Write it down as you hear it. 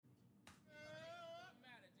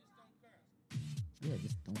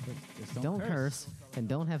Don't curse. And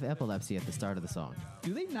don't have epilepsy at the start of the song.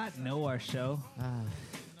 Do they not know our show?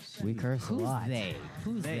 We curse a Who's lot. they?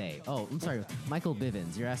 Who's they? Oh, I'm sorry. Michael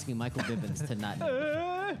Bivins. You're asking Michael Bivins to not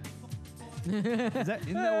know. Isn't that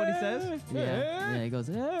what he says? Yeah, he goes,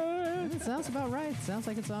 it sounds about right. Sounds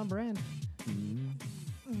like it's on brand.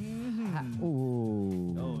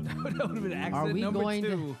 Ooh. Oh, that would have been accident Are we number going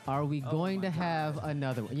 2. to have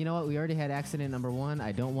another one? You know what? We already had accident number 1.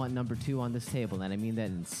 I don't want number 2 on this table, and I mean that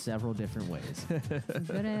in several different ways.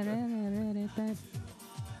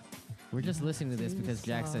 We're just listening to this because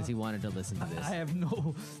Jack says he wanted to listen to this. I have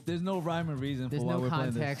there's no rhyme or reason There's for why no we're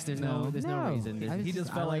playing context. this. There's no reason. He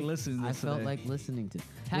just felt like listening to I this felt today. like listening to.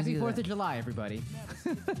 Happy 4th of July, everybody.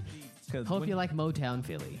 'Cause Hope when, you like Motown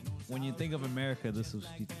Philly. when you think of America, this is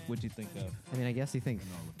what you think of. I mean, I guess you think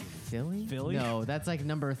Philly? Philly? No, that's like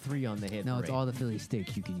number 3 on the hit No, it's parade. all the Philly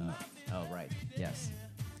steaks you can eat. Oh, right. Yes.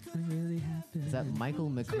 Is that Michael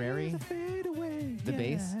McCrary? The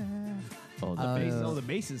bass? Oh, the bass. Oh, the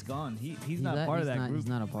bass is gone. He's not part of that group. He's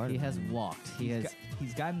not a part He of has walked.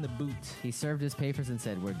 He's gotten the boot. He served his papers and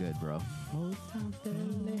said, "We're good, bro."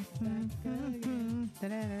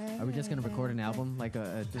 Are we just gonna record an album like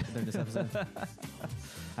during this episode?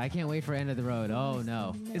 I can't wait for End of the Road. Oh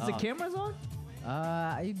no! Is the cameras on?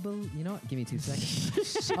 You know what? Give me 2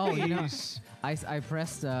 seconds. Oh, you know, I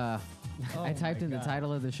pressed. I typed my in the God.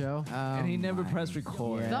 title of the show. And he never pressed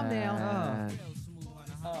record. Thumbnail.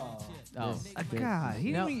 Oh, God,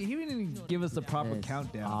 he No. didn't even give us the proper It's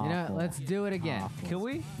countdown. you know, awful. let's do it again. Awful. Can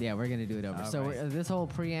we? Yeah, we're gonna do it over. All So right. this whole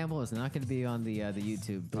preamble is not going to be on the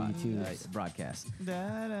YouTube broadcast.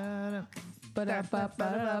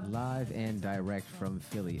 Live and direct from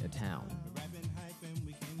Philly, a town.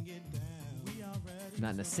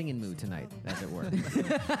 Not in a singing mood tonight, as it were.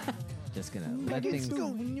 Just gonna let things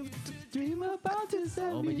go. Dream about this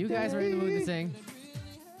Oh, but you guys are in the mood to sing.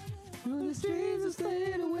 When the streams are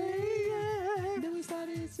stayed away, then we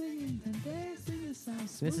started singing and dancing the sound.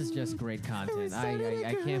 This is just great content.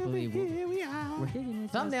 I can't believe we're kicking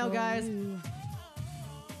it. Thumbnail, guys. You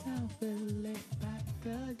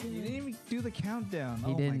didn't even do the countdown.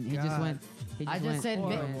 He didn't. He just went. I just said,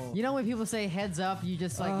 horrible. you know when people say heads up, you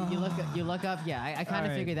just like you look up. Yeah, I kind All of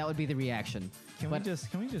right. figured that would be the reaction. Can we just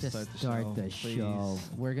start the show? start the please? show.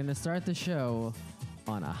 We're gonna start the show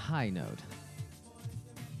on a high note.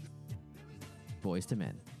 Boys to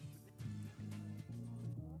Men.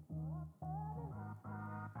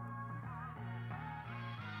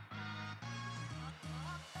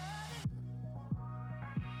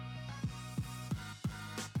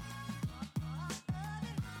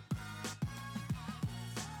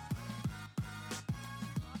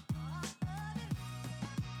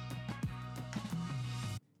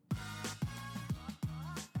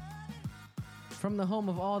 From the home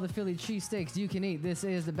of all the Philly cheesesteaks you can eat, this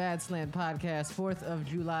is the Bad Slant Podcast, 4th of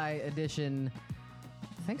July edition.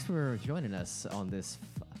 Thanks for joining us on this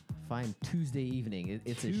fine Tuesday evening.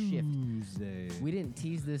 It's a shift. Tuesday. We didn't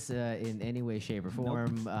tease this in any way, shape, or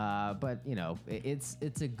form, but you know, it's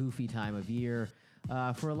a goofy time of year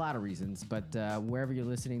for a lot of reasons. But wherever you're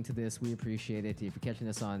listening to this, we appreciate it. If you're catching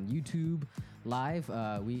us on YouTube live,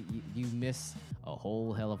 you miss a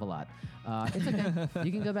whole hell of a lot. It's okay.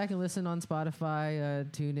 You can go back and listen on Spotify,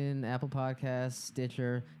 TuneIn, Apple Podcasts,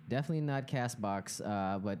 Stitcher. Definitely not Castbox,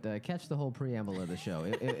 but catch the whole preamble of the show.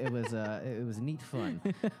 It was neat fun.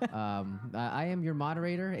 I am your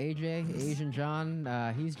moderator, AJ, Asian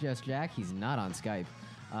John. He's just Jack. He's not on Skype.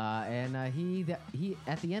 And he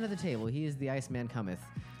at the end of the table, he is the Iceman cometh.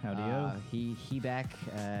 Howdy-o. He back.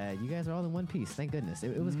 You guys are all in one piece. Thank goodness.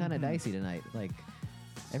 It was kind of dicey tonight. Like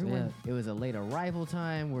everyone, it was a late arrival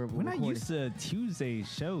time. We're We're not recording- used to Tuesday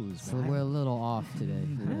shows, So man. we're a little off today.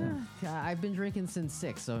 I've been drinking since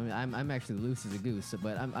 6, so I'm actually loose as a goose.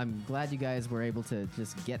 But I'm glad you guys were able to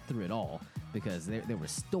just get through it all because there were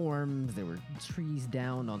storms, there were trees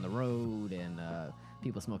down on the road, and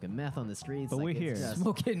people smoking meth on the streets. But we're here.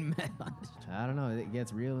 Smoking meth. I don't know. It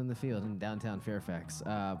gets real in the field in downtown Fairfax.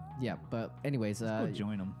 Yeah, but anyways, Go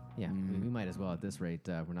join them. yeah, we might as well at this rate.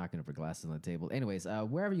 We're not going to put glasses on the table. Anyways,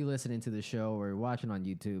 wherever you listen to the show or you're watching on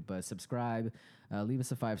YouTube, subscribe, leave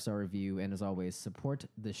us a 5-star review, and as always, support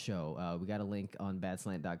the show. We got a link on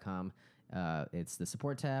badslant.com. It's the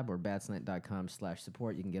support tab or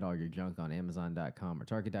badslant.com/support. You can get all your junk on Amazon.com or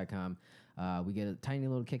Target.com. We get a tiny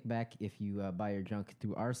little kickback if you buy your junk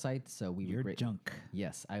through our site. So we Your would junk.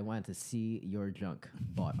 Yes, I want to see your junk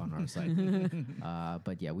bought on our site.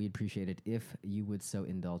 But yeah, we'd appreciate it if you would so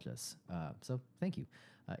indulge us. So thank you.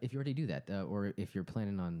 If you already do that, or if you're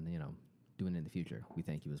planning on doing it in the future, we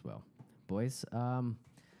thank you as well, boys.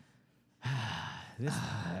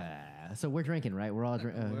 So we're drinking, right? We're all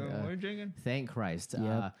We're drinking. Thank Christ.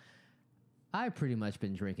 Yep. I've pretty much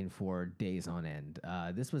been drinking for days on end.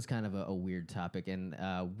 This was kind of a weird topic, and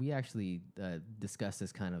we actually discussed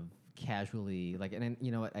this kind of casually. Like, and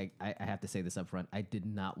you know what? I have to say this up front. I did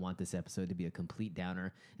not want this episode to be a complete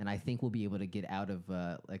downer, and I think we'll be able to get out of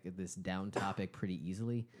like this down topic pretty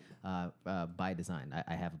easily by design.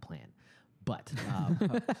 I have a plan. But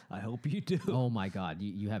I hope you do. oh my God,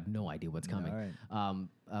 you have no idea what's coming. All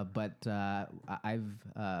right. But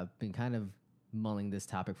I've been kind of mulling this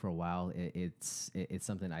topic for a while. It's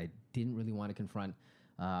something I didn't really want to confront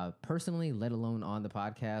personally, let alone on the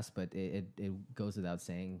podcast. But it goes without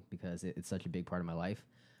saying because it's such a big part of my life.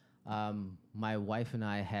 My wife and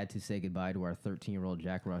I had to say goodbye to our 13-year-old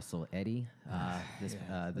Jack Russell Eddie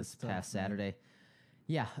this past Saturday.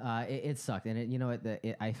 Yeah, it sucked, and you know what?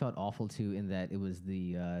 I felt awful too in that it was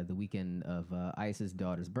the weekend of Ice's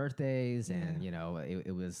daughter's birthdays, and you know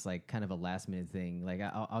it was like kind of a last minute thing. Like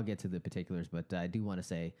I'll get to the particulars, but I do want to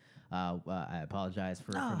say I apologize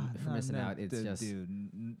for missing out. It's just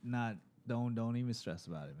dude, not. Don't even stress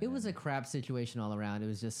about it, man. It was a crap situation all around. It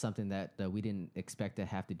was just something that we didn't expect to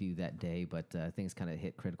have to do that day, but things kind of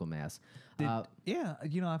hit critical mass. Yeah,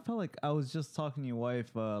 you know, I felt like I was just talking to your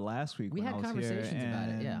wife last week. We when had I was conversations here, about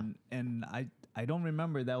it, yeah. And I don't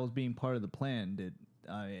remember that was being part of the plan. Did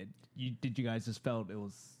you guys just felt it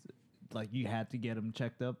was like you had to get him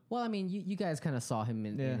checked up? Well, I mean, you guys kind of saw him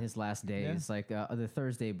in his last days. Yeah. Like the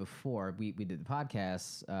Thursday before we did the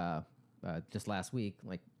podcast just last week.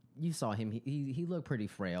 Like you saw him, he looked pretty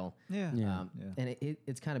frail. Yeah. And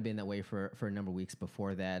it's kind of been that way for a number of weeks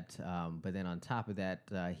before that. But then on top of that,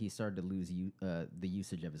 he started to lose the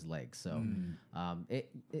usage of his legs. So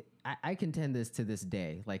I contend this to this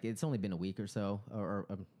day. Like it's only been a week or so, or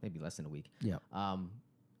maybe less than a week. Yeah.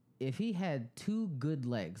 If he had two good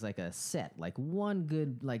legs, like a set, like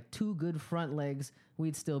two good front legs,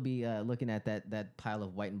 we'd still be looking at that pile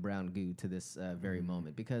of white and brown goo to this very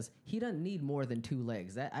moment, because he doesn't need more than two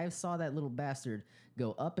legs. I saw that little bastard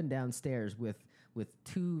go up and down stairs with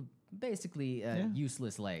two basically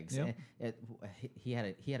useless legs. Yep. He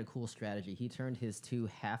had a cool strategy. He turned his two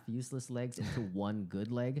half useless legs into one good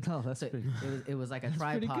leg. Oh, that's pretty. It was like a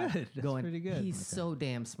pretty tripod good. That's going. pretty good. He's so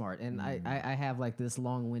damn smart, and I have like this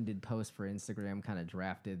long-winded post for Instagram kind of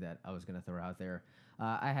drafted that I was gonna throw out there.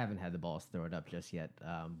 I haven't had the balls to throw it up just yet,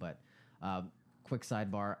 but quick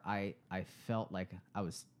sidebar. I felt like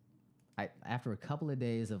after a couple of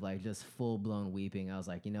days of like just full-blown weeping, I was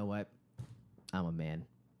like, you know what? I'm a man.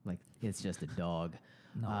 Like, it's just a dog.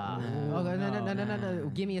 No.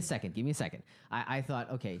 Give me a second. I thought,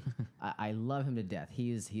 okay, I love him to death.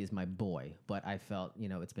 He is my boy. But I felt, you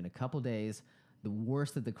know, it's been a couple days. The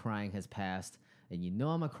worst of the crying has passed. And you know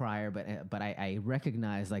I'm a crier, but I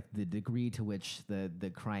recognize like the degree to which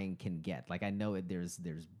the crying can get. Like I know there's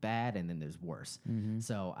bad and then there's worse.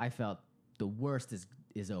 So I felt the worst is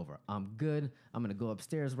over. I'm good. I'm gonna go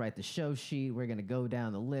upstairs, write the show sheet. We're gonna go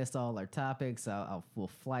down the list, all our topics. We'll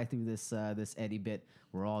fly through this Eddie bit.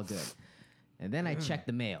 We're all good. And then I check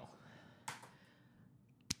the mail.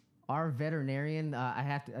 Our veterinarian,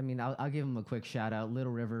 I'll give him a quick shout out.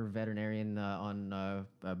 Little River Veterinarian on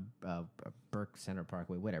Burke Center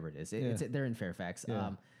Parkway, whatever it is. They're in Fairfax.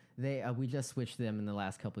 Yeah. We just switched them in the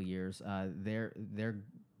last couple of years. They're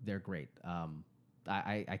great.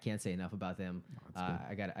 I can't say enough about them.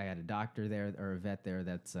 I got a doctor there, or a vet there,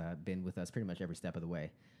 that's been with us pretty much every step of the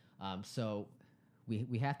way. So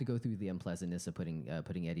we have to go through the unpleasantness of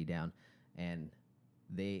putting Eddie down, and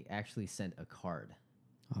they actually sent a card.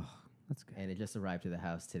 Oh, that's good. And it just arrived to the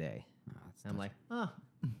house today. Oh, that's And I'm like,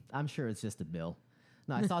 I'm sure it's just a bill.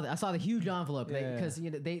 No, I saw the huge envelope because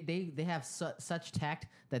you know they have such tact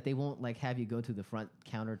that they won't like have you go to the front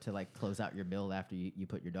counter to like close out your bill after you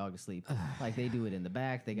put your dog to sleep. Like they do it in the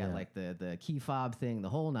back. They got like the key fob thing, the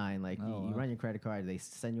whole nine. Like you run your credit card, they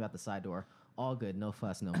send you out the side door. All good, no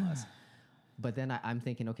fuss, no muss. But then I'm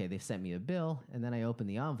thinking, okay, they've sent me a bill, and then I open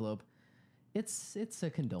the envelope. It's a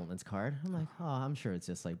condolence card. I'm like, oh, I'm sure it's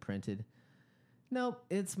just like printed. Nope,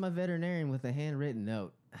 it's my veterinarian with a handwritten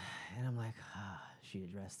note. And I'm like, she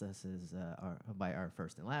addressed us as by our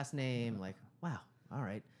first and last name. Like, wow, all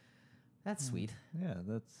right, that's sweet. Yeah,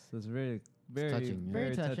 that's very touching, yeah.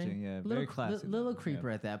 very touching. Yeah, very classic. Little creeper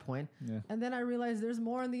at that point. Yeah. And then I realized there's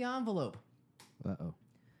more in the envelope. Uh-oh.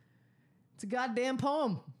 It's a goddamn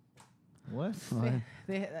poem. What?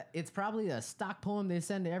 It's probably a stock poem they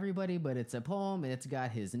send to everybody, but it's a poem, and it's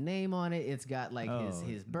got his name on it. It's got like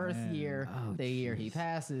his birth man. year, the year he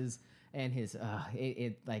passes, and his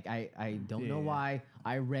like I don't know Yeah. why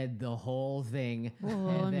I read the whole thing. Well,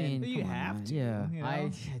 and I then mean, You come have on, to. yeah. You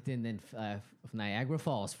know? and then Niagara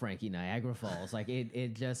Falls, Frankie, Niagara Falls. Like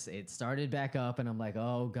it started back up, and I'm like,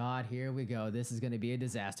 oh God, here we go. This is going to be a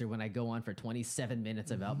disaster when I go on for 27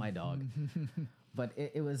 minutes about my dog. But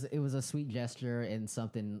it was a sweet gesture and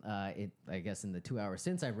something. I guess in the 2 hours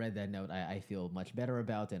since I've read that note, I feel much better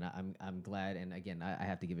about, and I'm glad. And again, I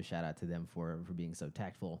have to give a shout out to them for being so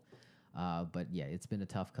tactful. But yeah, it's been a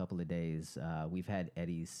tough couple of days. We've had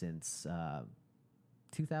Eddie since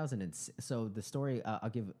 2006. So the story, I'll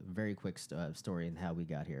give a very quick story and how we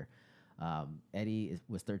got here. Eddie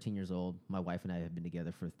was 13 years old. My wife and I have been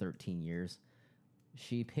together for 13 years.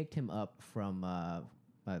 She picked him up from,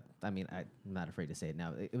 I mean, I'm not afraid to say it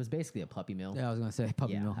now. It was basically a puppy mill. Yeah, I was gonna say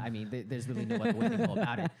puppy mill. I mean, there's really no other way to go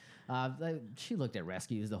about it. She looked at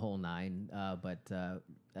rescues, the whole nine. But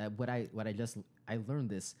I learned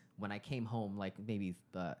this when I came home, like maybe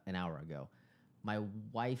an hour ago. My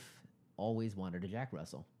wife always wanted a Jack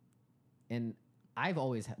Russell, and I've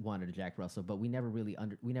always wanted a Jack Russell, but we never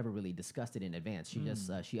really discussed it in advance. She just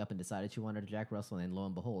she up and decided she wanted a Jack Russell, and lo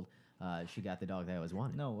and behold, she got the dog that I always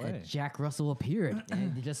wanted. No And way. Jack Russell appeared.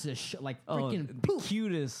 And it just like Oh, freaking the poof.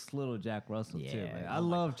 cutest little Jack Russell too. Yeah, Man. oh I my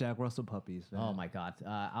love Jack Russell puppies. Man. Oh my God!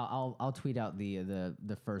 I'll tweet out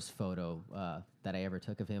the first photo that I ever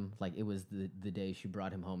took of him. Like it was the day she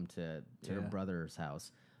brought him home to her Yeah. brother's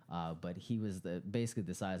house. But he was basically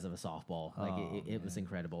the size of a softball. Like Oh, it was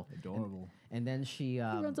incredible. Adorable. And then she He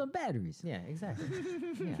runs on batteries. yeah, exactly.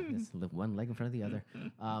 Yeah, just one leg in front of the other.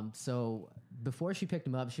 So before she picked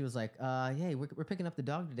him up, she was like, "Hey, we're picking up the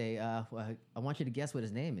dog today. I want you to guess what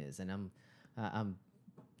his name is." And I'm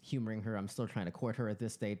humoring her. I'm still trying to court her at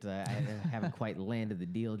this state. I haven't quite landed the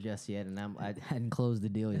deal just yet, and I Hadn't closed the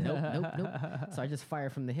deal yet. nope. So I just fire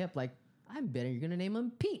from the hip, like, I'm betting you're gonna name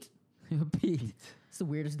him Pete. Pete. It's the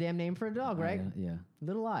weirdest damn name for a dog, right? Yeah.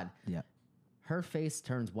 Little odd. Yeah. Her face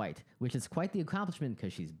turns white, which is quite the accomplishment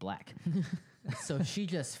because she's black. So she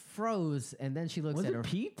just froze, and then she looks Was at it her.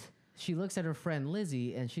 Pete? She looks at her friend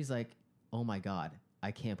Lizzie, and she's like, "Oh my God,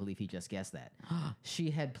 I can't believe he just guessed that."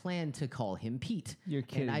 She had planned to call him Pete. You're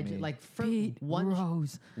kidding and me. Like for Pete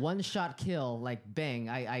Rose. one shot kill, like bang.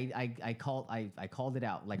 I called it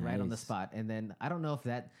out like right on the Nice. spot, and then I don't know if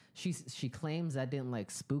that she claims that didn't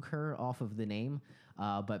like spook her off of the name.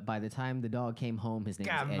 But by the time the dog came home, his name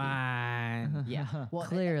was Eddie. on. Yeah, well,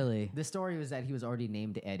 Clearly. the story was that he was already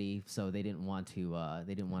named Eddie, so they didn't want to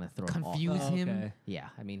throw him off. Confuse him. okay. Yeah,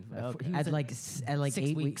 I mean, Okay. he was At like 6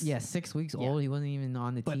 8 weeks. weeks. Yeah, 6 weeks Yeah. old. He wasn't even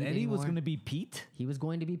on the But TV Eddie was anymore. going to be Pete? He was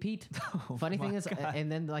going to be Pete. Funny thing is,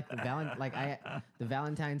 and then like the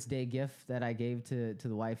Valentine's Day gift that I gave to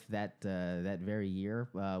the wife that very year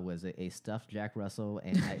was a stuffed Jack Russell,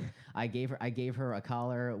 and I gave her a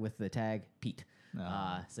collar with the tag Pete.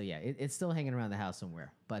 So yeah, it's still hanging around the house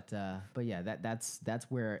somewhere. But yeah, that's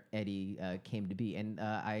where Eddie came to be. And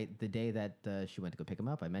the day that she went to go pick him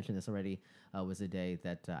up, I mentioned this already, was the day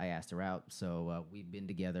that I asked her out. So we've been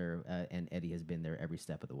together, and Eddie has been there every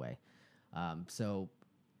step of the way. So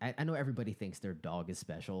I know everybody thinks their dog is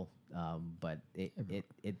special, but it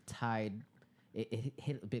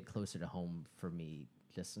hit a bit closer to home for me.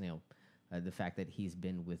 Just the fact that he's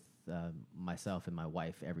been with myself and my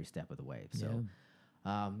wife every step of the way. So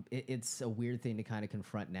it's a weird thing to kind of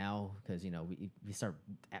confront now because we start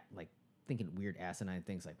like thinking weird asinine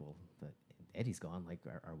things like, well, Eddie's gone. Like,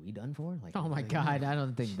 are we done for? Like, Oh my like, God, I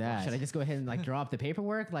don't think that. should I just go ahead and like draw up the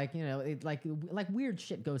paperwork? Like, like weird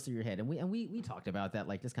shit goes through your head, and we talked about that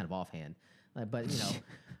like just kind of offhand, but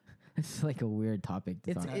It's like a weird topic.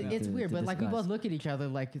 To it's weird, to but like we discuss. both look at each other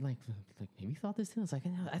like maybe you thought this too. It's like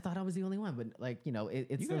I thought I was the only one, but like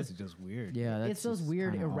it's You those, guys are just weird. Yeah, that's it's those just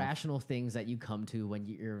weird kinda off. irrational things that you come to when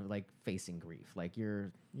you're like facing grief. Like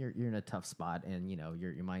you're in a tough spot, and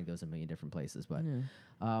your mind goes a million different places.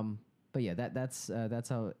 But yeah, that's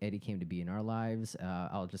how Eddie came to be in our lives.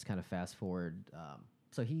 I'll just kind of fast forward.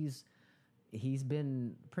 So he's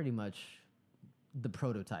been pretty much the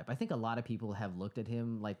prototype. I think a lot of people have looked at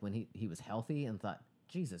him like when he was healthy and thought,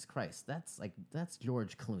 Jesus Christ, that's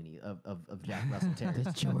George Clooney of Jack Russell Terriers.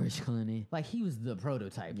 That's George Clooney. Like he was the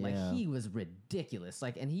prototype. Like Yeah. he was ridiculous.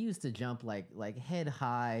 Like, and he used to jump like head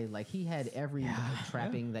high. Like he had every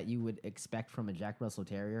trapping that you would expect from a Jack Russell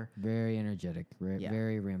Terrier. Very energetic. Yeah.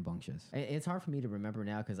 Very rambunctious. It's hard for me to remember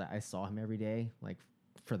now because I saw him every day. Like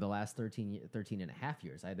for the last 13 and a half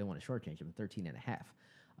years. I didn't want to shortchange him. 13 and a half.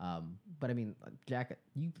 But I mean, Jack,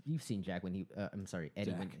 you've seen Jack when he. I'm sorry,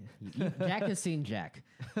 Eddie. Jack. Jack has seen Jack.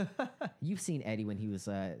 You've seen Eddie when he was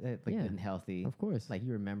like Yeah, good and healthy. of course. Like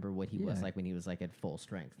you remember what he was Yeah. like when he was like at full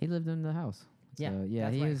strength. He lived in the house. Yeah, So, yeah,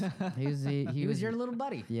 that's he why- was he He was your little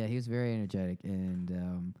buddy. yeah, he was very energetic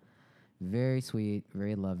and very sweet,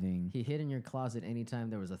 very loving. He hid in your closet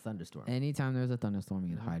anytime there was a thunderstorm. Anytime there was a thunderstorm,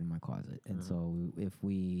 he'd hide in my closet. And so if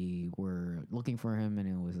we were looking for him and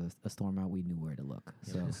it was a storm out, we knew where to look.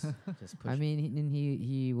 You So know, just push. I mean,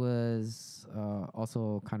 he was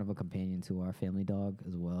also kind of a companion to our family dog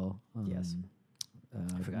as well. Yes.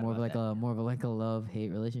 forgot More of about like that. a more of a like a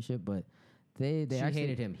love-hate relationship, but they she actually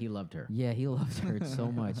hated him. He loved her. Yeah, he loved her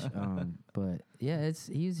so much. But yeah,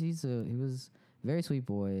 he was a very sweet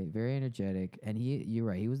boy, very energetic, and you're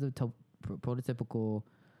right. He was the prototypical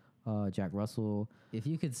Jack Russell. If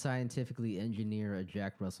you could scientifically engineer a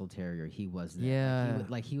Jack Russell Terrier, he was that. Yeah.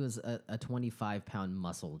 Like he was a 25-pound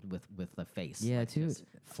muscle with a face. Yeah, like, too. just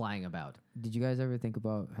flying about. Did you guys ever think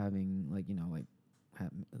about having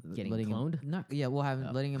Getting letting cloned? Him, not yeah, well,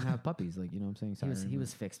 letting him have puppies, like you know what I'm saying. He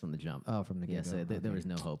was fixed from the jump. oh from the get Yes, there was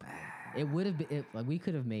no hope. It would have been like we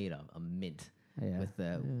could have made a mint yeah. with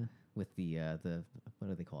the what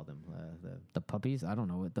do they call them? The puppies. I don't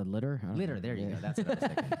know what the litter. I don't Litter, know. there you Yeah. go. That's what I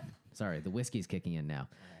was thinking. Sorry, the whiskey's kicking in now.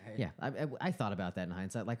 Yeah, I thought about that in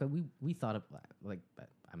hindsight. Like we thought of like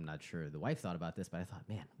I'm not sure the wife thought about this, but I thought,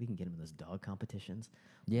 man, we can get him in those dog competitions.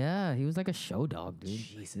 Yeah, he was like a show dog, dude.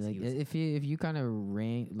 Jesus, like he was- if you kind of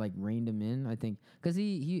reined him in, I think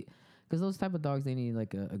because those type of dogs they need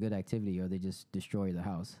like a good activity or they just destroy the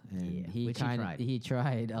house. And Yeah, he which he kind tried. of he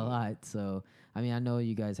tried a lot. So I mean, I know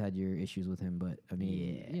you guys had your issues with him, but I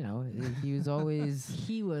mean, Yeah. you know, he was always.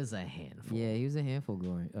 He was a handful. Yeah, he was a handful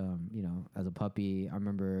growing. You know, as a puppy, I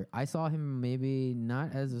remember I saw him maybe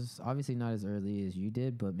obviously not as early as you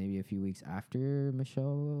did, but maybe a few weeks after Mish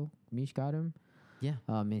got him. Yeah.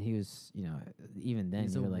 And he was, you know, even then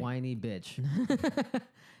He's you a were like, whiny bitch.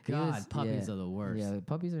 he God, was- puppies yeah, are the worst. Yeah,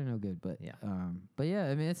 puppies are no good, but Yeah. but yeah,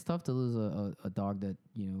 I mean, it's tough to lose a dog that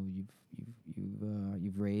you know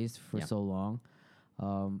you've raised for Yeah. so long.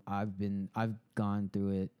 I've gone through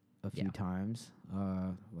it a few Yeah. times,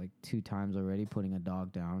 like 2 times already, putting a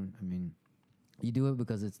dog down. I mean, you do it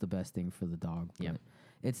because it's the best thing for the dog. Yeah. But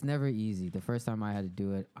it's never easy. The first time I had to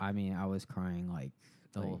do it, I mean, I was crying like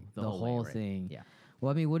The whole- the the whole way, whole right? thing. Yeah.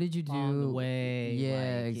 Well, I mean, what did you do? On the way,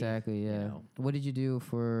 Yeah, like, exactly. you Yeah. know. What did you do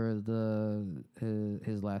for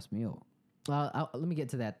his last meal? Let me get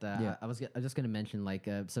to that. Yeah. I was just going to mention like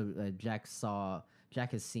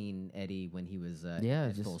Jack has seen Eddie when he was Yeah,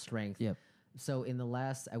 at just- full strength. Yep. So in the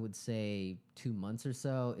last, I would say 2 months or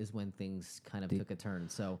so is when things kind of took a turn.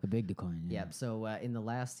 So A big decline. Yeah. yeah. So in the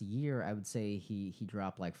last year, I would say he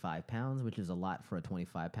dropped like 5 pounds, which is a lot for a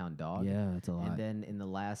 25-pound dog. Yeah, that's a lot. And then in the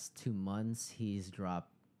last 2 months, he's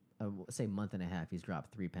dropped, say month and a half, he's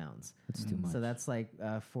dropped 3 pounds. That's too much. So that's like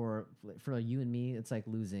for you and me, it's like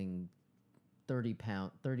losing 30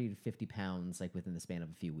 to 50 pounds like within the span of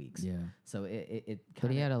a few weeks. Yeah. So it But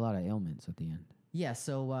kind he of had a lot of ailments at the end. yeah.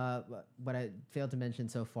 So what I failed to mention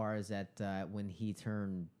so far is that when he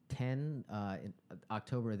turned 10 in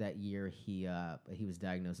October of that year, he was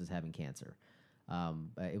diagnosed as having cancer.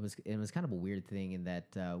 It was kind of a weird thing in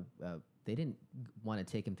that they didn't want to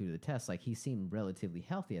take him through the test. Like he seemed relatively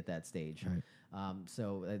healthy at that stage. Right.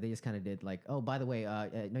 So they just kind of did like, oh, by the way,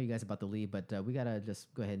 I know you guys are about to leave, but we gotta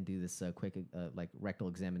just go ahead and do this quick like rectal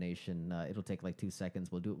examination. It'll take like 2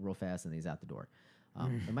 seconds. We'll do it real fast, and he's out the door.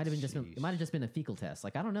 It might have just been a fecal test.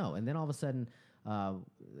 Like I don't know. And then all of a sudden,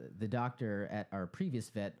 the doctor at our previous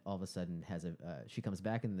vet all of a sudden has she comes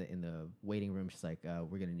back in the waiting room. She's like,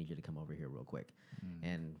 we're gonna need you to come over here real quick.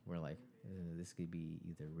 And we're like, this could be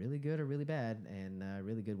either really good or really bad. And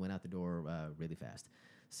really good went out the door really fast.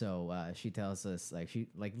 So she tells us like she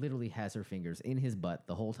like literally has her fingers in his butt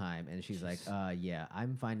the whole time, and she's like, yeah,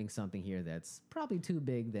 I'm finding something here that's probably too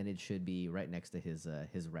big than it should be right next to his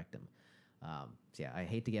rectum. So yeah, I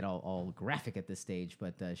hate to get all graphic at this stage,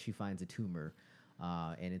 but she finds a tumor,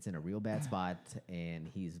 and it's in a real bad spot, and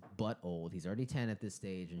he's butt old. He's already 10 at this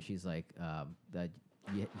stage, and she's like,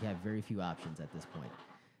 you have very few options at this point.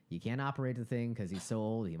 You can't operate the thing because he's so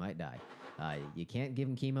old, he might die. You can't give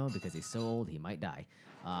him chemo because he's so old, he might die.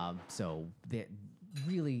 So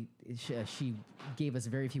really, she gave us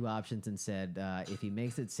very few options and said, if he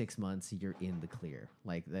makes it 6 months, you're in the clear.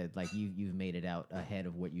 Like you've made it out ahead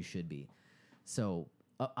of what you should be. So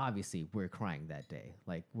obviously, we're crying that day.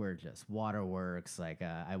 Like we're just waterworks. Like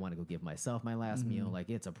I want to go give myself my last meal. Like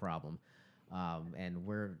it's a problem. And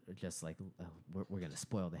we're just like we're gonna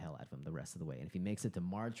spoil the hell out of him the rest of the way. And if he makes it to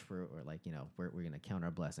March, we're gonna count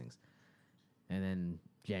our blessings. And then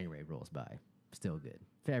January rolls by, still good.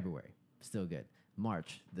 February, still good.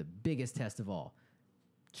 March, the biggest test of all,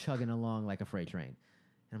 chugging along like a freight train.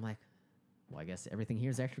 And I'm like, well, I guess everything here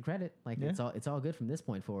is extra credit. Like Yeah. it's all good from this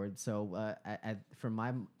point forward. So from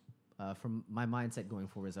my mindset going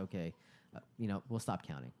forward is okay. We'll stop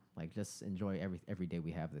counting. Like just enjoy every day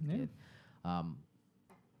we have the Yeah. kid.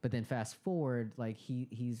 But then fast forward, like he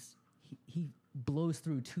blows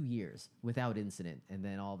through 2 years without incident, and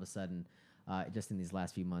then all of a sudden, just in these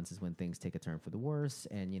last few months is when things take a turn for the worse.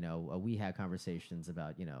 And we had conversations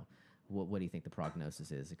about what do you think the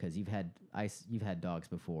prognosis is, because you've had dogs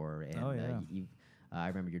before, and Oh, yeah. I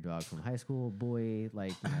remember your dog from high school, boy,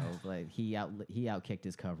 like like he outkicked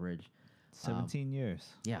his coverage. 17 years.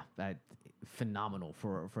 Yeah, phenomenal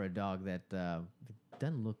for a dog that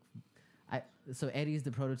doesn't look. So Eddie's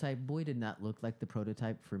the prototype. Boy did not look like the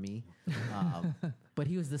prototype for me, but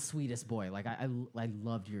he was the sweetest boy. Like I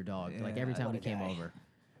loved your dog. Like every Yeah, time what we a came guy. over.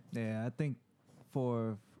 Yeah, I think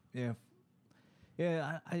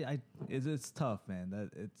it's tough, man.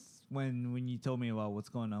 That it's when you told me about what's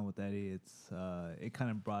going on with Eddie, it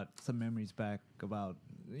kind of brought some memories back about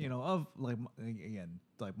of like again,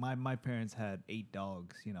 like my parents had 8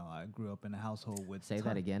 dogs. I grew up in a household with Say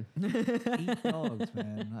that again. 8 dogs,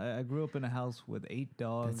 man. I grew up in a house with 8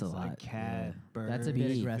 dogs, That's a a lot, cat, yeah. bird, That's a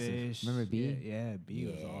bit aggressive. fish. Remember B? Yeah, B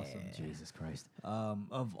was awesome. Jesus Christ.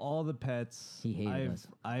 Of all the pets, He hated us.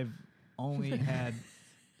 I've only had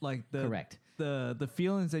like the Correct. the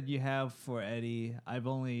feelings that you have for Eddie. I've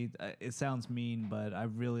only it sounds mean, but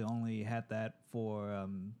I've really only had that for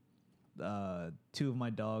 2 of my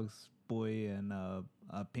dogs, Boy and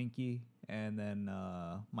Pinky, and then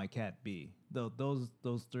my cat B. Those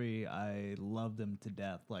 3, I love them to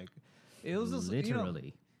death. Like it was just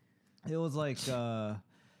Literally. it was like.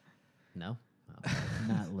 No.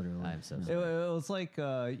 Not literally. I'm so no. sorry. It was like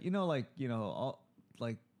all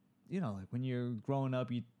like like when you're growing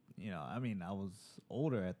up, I mean, I was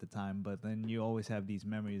older at the time, but then you always have these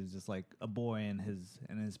memories, just like a boy and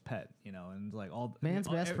his pet, and like all Man's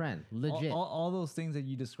all- best every- friend. Legit. all those things that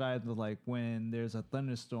you described, like when there's a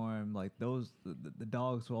thunderstorm, like the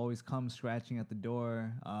dogs will always come scratching at the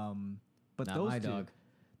door. But Not those my two, dog.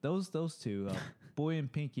 those two, Boy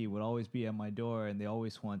and Pinky would always be at my door, and they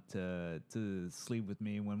always want to sleep with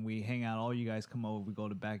me. When we hang out, all you guys come over, we go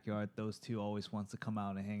to the backyard. Those two always wants to come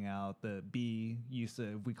out and hang out. The B used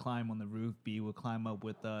to, if we climb on the roof, B would climb up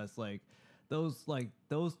with us. Like those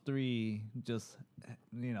 3, just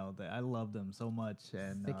I love them so much.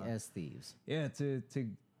 And Thick as thieves. yeah, to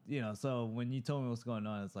so when you told me what's going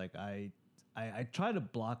on, it's like I try to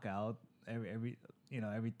block out every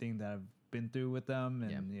everything that I've been through with them,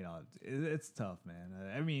 and it's tough, man.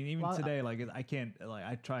 I mean, even Well, today, like I can't, like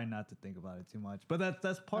I try not to think about it too much, but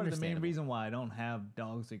that's part of the main Understandable. reason why I don't have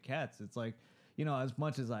dogs or cats. It's like as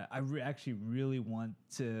much as I actually really want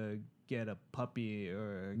to get a puppy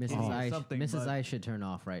or a kitty Mrs. or I, something, Mrs. but, I should turn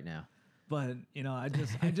off right now. but I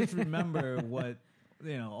just remember what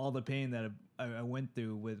all the pain that I went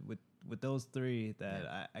through with those 3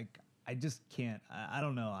 that I just can't. I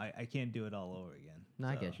don't know. I can't do it all over again. No,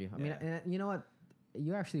 I So, get you. I mean, yeah. and you know what?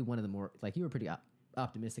 You're actually one of the more, like, you were pretty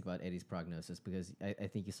optimistic about Eddie's prognosis, because I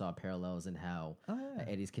think you saw parallels in how Oh, yeah.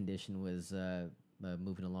 Eddie's condition was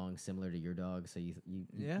moving along similar to your dog. So you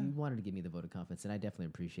Yeah. you wanted to give me the vote of confidence, and I definitely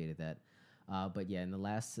appreciated that. But yeah, in the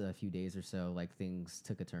last few days or so, like things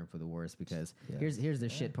took a turn for the worse, because Yeah. here's the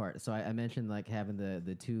shit part. So I mentioned like having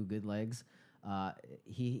the 2 good legs.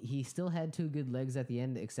 He still had 2 good legs at the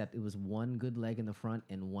end, except it was 1 good leg in the front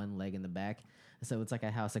and 1 leg in the back. So it's like a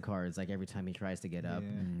house of cards. Like every time he tries to get up,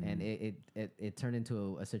 Yeah. and it turned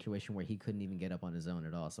into a situation where he couldn't even get up on his own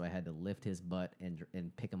at all. So I had to lift his butt and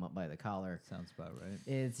pick him up by the collar. Sounds about right.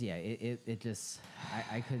 It just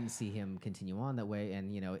I couldn't see him continue on that way,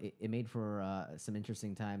 and it made for some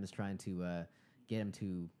interesting times trying to get him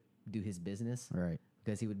to do his business, Right.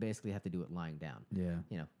 because he would basically have to do it lying down. Yeah.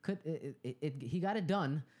 He got it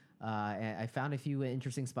done. And I found a few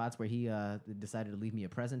interesting spots where he decided to leave me a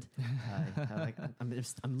present.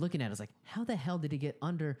 I'm looking at it. I was like, how the hell did he get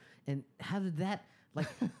under? And how did that, like,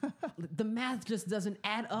 the math just doesn't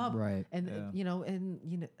add up. Right. And,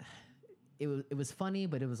 Yeah. it was funny,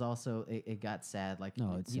 but it was also, it got sad. Like,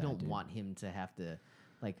 No, it's you sad, don't dude. want him to have to,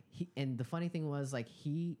 like, and the funny thing was, like,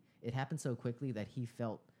 it happened so quickly that he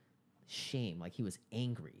felt shame. Like, he was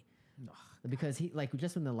angry. Because he, like,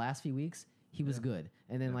 just in the last few weeks, he was good,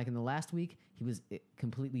 and then like in the last week, he was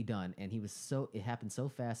completely done, and it happened so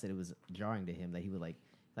fast that it was jarring to him that he would like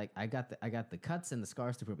I got the cuts and the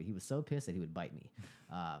scars to prove it. He was so pissed that he would bite me,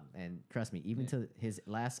 and trust me, even to his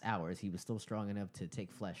last hours, he was still strong enough to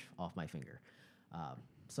take flesh off my finger.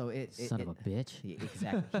 So Son of a bitch.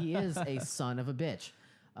 Exactly, he is a son of a bitch.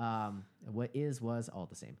 What was all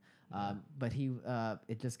the same. But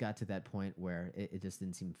it just got to that point where it just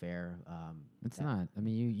didn't seem fair. It's not. I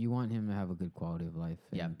mean, you want him to have a good quality of life,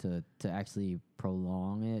 Yeah. and to actually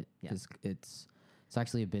prolong it, Yeah. because it's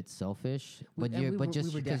actually a bit selfish. We- But and we were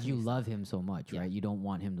just because you definitely love him so much, Yeah. right? You don't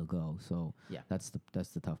want him to go. So Yeah. that's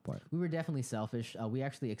the tough part. We were definitely selfish. We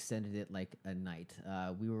actually extended it like a night.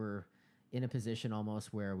 We were in a position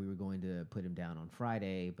almost where we were going to put him down on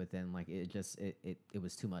Friday, but then like it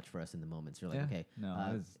was too much for us in the moment. So you're like, okay, No,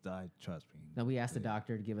 I trust me. now we asked the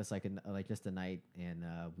doctor to give us like just a night, and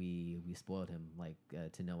we spoiled him like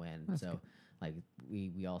to no end. That's so good. like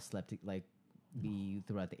we all slept like we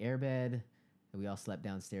threw out the airbed. We all slept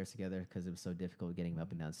downstairs together because it was so difficult getting him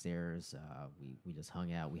up and downstairs. We just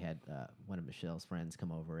hung out. We had one of Michelle's friends come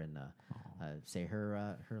over and say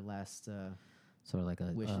her last Sort of like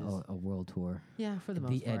Wishes. a world tour. yeah for the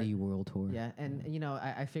most The part. Eddie world tour. Yeah, and you know,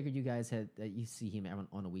 I figured you guys had you see him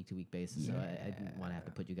on a week-to-week basis, so I didn't want to have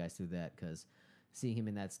to put you guys through that because seeing him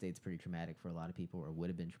in that state's pretty traumatic for a lot of people, or would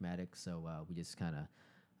have been traumatic. So we just kind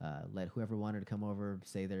of let whoever wanted to come over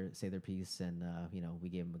say their piece, and you know, we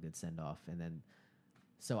gave him a good send off, and then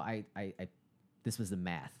so I this was the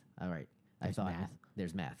math. All right, I There's thought math?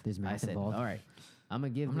 there's math. There's I math said, involved? all right, I'm gonna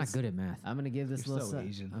give. I'm this, not good at math. I'm gonna give this You're little so son-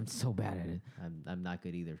 Asian. I'm so bad at it. I'm not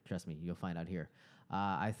good either. Trust me, you'll find out here.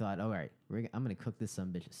 I thought, all right, I'm gonna cook this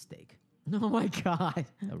son bitch a steak. Oh my god.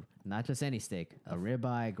 Not just any steak, a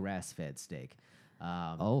ribeye grass-fed steak.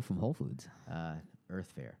 From Whole Foods.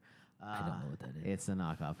 Earth Fare. I don't know what that is. It's a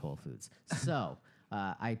knockoff Whole Foods. So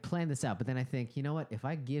I planned this out, but then I think, you know what? If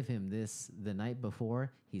I give him this the night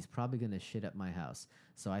before, he's probably gonna shit up my house.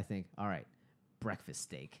 So I think, all right, breakfast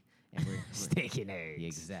steak. And we're Steak and eggs. Yeah,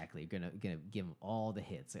 exactly. Gonna give him all the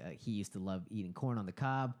hits. He used to love eating corn on the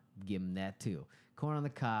cob. Give him that too. Corn on the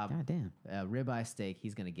cob. God damn. Ribeye steak.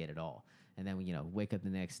 He's gonna get it all. And then you know, wake up the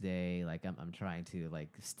next day, like I'm trying to like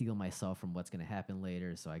steal myself from what's gonna happen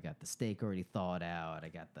later. So I got the steak already thawed out. I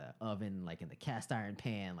got the oven like in the cast iron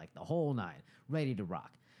pan, like the whole nine, ready to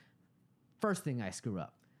rock. First thing I screw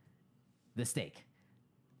up, the steak.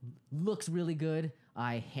 Looks really good.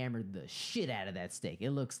 I hammered the shit out of that steak. It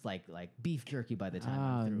looks like beef jerky by the time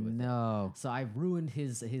I'm through with it. no. So I've ruined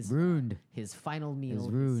his Ruined. his final meal. It's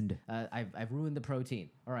ruined. I've ruined the protein.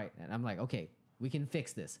 All right, and I'm like, okay, we can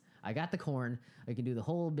fix this. I got the corn. I can do the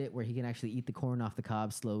whole bit where he can actually eat the corn off the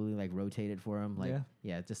cob slowly, like rotate it for him. Like,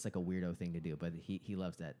 yeah, it's just like a weirdo thing to do, but he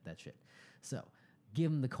loves that shit. So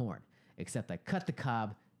give him the corn. Except I cut the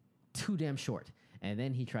cob too damn short. And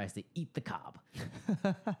then he tries to eat the cob.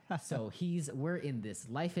 So we're in this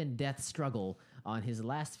life and death struggle on his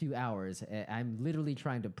last few hours. I'm literally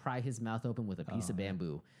trying to pry his mouth open with a piece of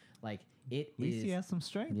bamboo. Like it At least he is. has some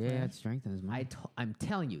strength. Yeah, man. it's strength in his mind. I'm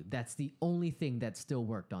telling you, that's the only thing that still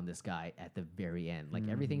worked on this guy at the very end. Like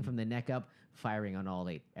everything from the neck up, firing on all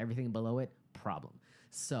 8. Everything below it, problem.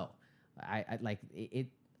 So I like it.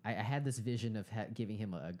 I had this vision of giving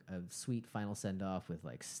him a sweet final send off with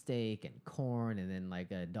like steak and corn and then like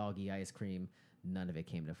a doggy ice cream. None of it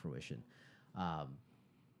came to fruition.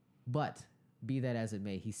 But be that as it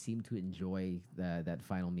may, he seemed to enjoy that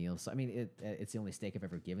final meal. So I mean, it's the only steak I've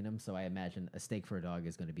ever given him. So I imagine a steak for a dog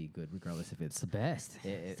is going to be good, regardless if It's it's the best.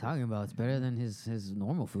 It- Talking about it's better than his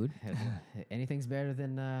normal food. anything's better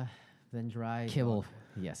than dry Kibble. dog.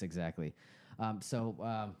 Yes, exactly. So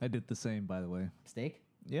I did the same, by the way. steak,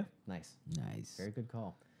 Yeah. nice, Nice. very good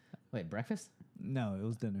call. Wait, breakfast? No, it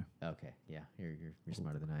was dinner. Okay, yeah, you're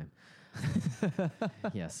smarter than I am.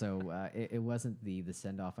 Yeah, so it wasn't the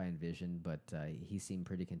send off I envisioned, but he seemed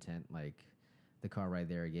pretty content. Like the car ride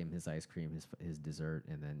there, I gave him his ice cream, his dessert,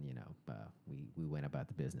 and then you know we went about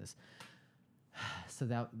the business. So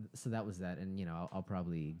that was that, and you know I'll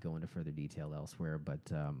probably go into further detail elsewhere, but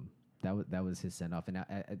that was his send off, and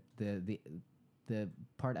the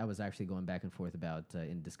part I was actually going back and forth about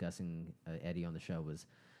in discussing Eddie on the show was,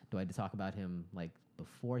 do I talk about him like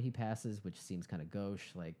before he passes, which seems kind of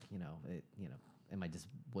gauche, like am I just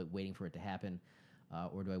waiting for it to happen,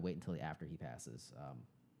 or do I wait until after he passes?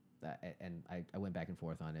 And I went back and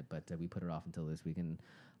forth on it, but we put it off until this week, and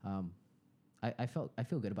I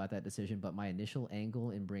feel good about that decision. But my initial angle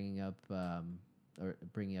in bringing up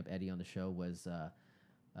Eddie on the show was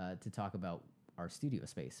to talk about our studio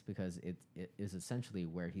space, because it is essentially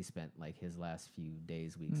where he spent like his last few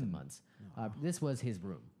days, weeks, and months. This was his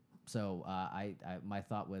room, so my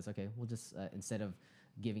thought was, okay, we'll just Oh. instead of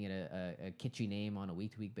giving it a kitschy name on a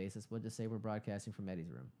week-to-week basis, we'll just say we're broadcasting from Eddie's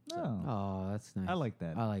room. So, Oh, that's nice. I like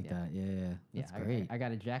that. I like Yeah. that. Yeah, that's I- great. I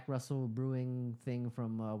got a Jack Russell Brewing thing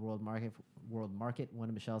from World Market. One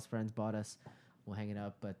of Michelle's friends bought us. we'll hang it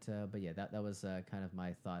up. But yeah, that was kind of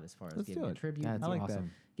my thought as far as Let's giving do a it. tribute, That's I like that.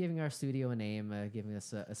 awesome. giving our studio a name, giving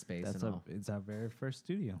us a space. That's and all. it's our very first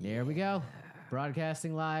studio. There we go.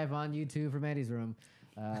 Broadcasting live on YouTube from Eddie's room.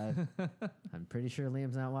 I'm pretty sure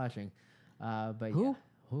Liam's not watching. But Who? Yeah.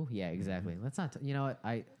 Who? Yeah, exactly. Let's not. You know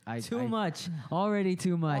what? Too much. Already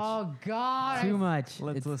too much. Oh God. Too much.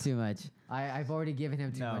 Let's It's too much. I've already given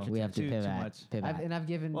him too No. much. We have to Too pivot. much. Pivot. I've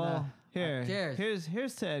given. Well, here, cheers.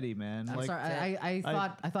 here's to Eddie, man. I'm sorry.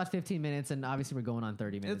 I thought 15 minutes, and obviously we're going on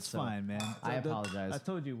 30 minutes. It's so fine, man. I apologize. I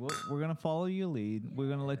told you we're gonna follow your lead. We're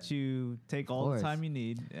gonna let you take all the course. time you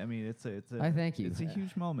need. I mean, it's a I thank you. It's a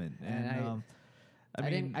huge moment, And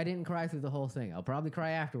and I didn't cry through the whole thing. I'll probably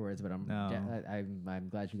cry afterwards, but No. I'm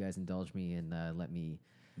glad you guys indulged me and let me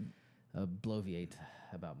bloviate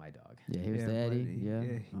about my dog. Yeah, here's Yeah, the Eddie. buddy. Yeah.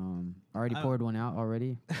 Yeah. Already poured one out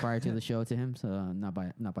already prior to the show to him, so not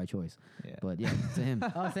by choice. Yeah. But yeah, to him.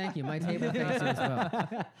 Oh, thank you. My table thanks you as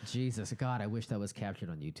well. Jesus, God, I wish that was captured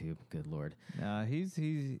on YouTube. Good Lord.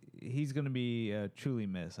 He's gonna be truly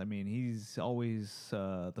missed. I mean, he's always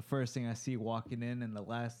the first thing I see walking in, and the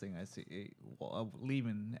last thing I see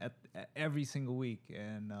leaving at every single week.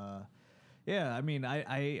 And yeah, I mean,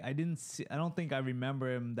 I didn't see. I don't think I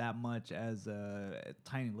remember him that much as a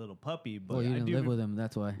tiny little puppy. But Well, you I didn't do live with him,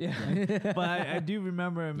 that's why. Yeah, but I do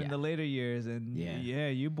remember him in Yeah. the later years, and Yeah. yeah,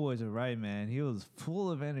 you boys are right, man. He was full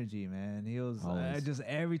of energy, man. He was Always. just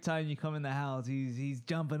every time you come in the house, he's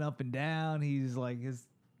jumping up and down. He's like his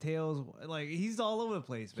tail's like he's all over the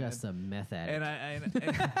place, man. Just a meth addict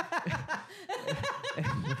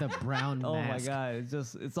and with a brown oh my mask. god,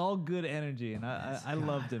 it's all good energy, and I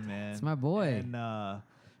loved him, man. It's my boy. And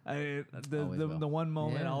Always the will. one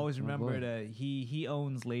moment Yeah, I always my remember boy. that he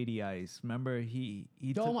owns Lady Ice. Remember he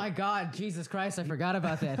Oh took- my God, Jesus Christ! I forgot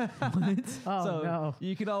about that. What? Oh so no.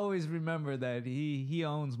 you can always remember that he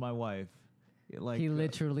owns my wife. Like He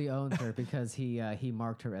literally owns her because he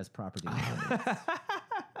marked her as property.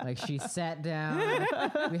 Like she sat down.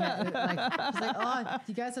 We had like she's like, oh,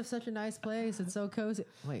 you guys have such a nice place. It's so cozy.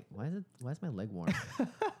 Wait, why is my leg warm?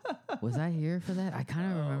 Was I here for that? I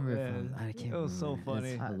kind of remember it. man. I can't It was so remember.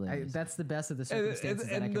 It's funny. hilarious. That's the best of the circumstances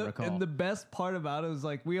that I can recall. And the best part about it was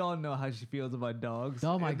like we all know how she feels about dogs.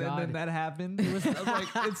 Oh my and then, God. then that happened. I was like,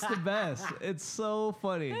 it's the best. It's so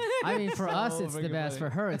funny. I mean, for So us, it's the freaking best. funny.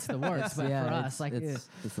 For her, it's the worst. But yeah, for it's, us, like, it's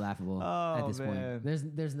laughable Oh at this point. man,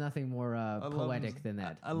 there's nothing more poetic than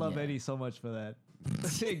that. I love Yeah. Eddie so much for that.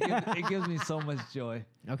 it gives me so much joy.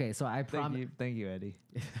 Okay, so I promise Thank you, Eddie.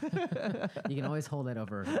 you can always hold that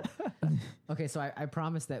over. Okay, so I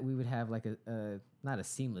promised that we would have like a not a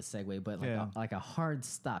seamless segue, but like Yeah. like a hard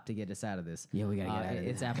stop to get us out of this. Yeah, we gotta get out of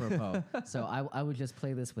It's this. apropos. So I would just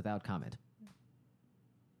play this without comment.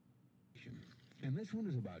 And this one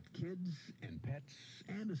is about kids and pets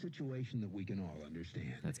and a situation that we can all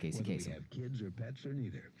understand. That's Casey whether Kasem. we have kids or pets or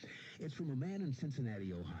neither. It's from a man in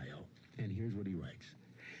Cincinnati, Ohio. And here's what he writes.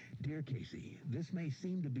 Dear Casey, this may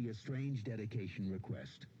seem to be a strange dedication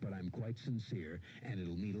request, but I'm quite sincere, and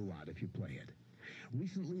it'll mean a lot if you play it.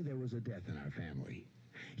 Recently, there was a death in our family.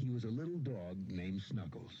 He was a little dog named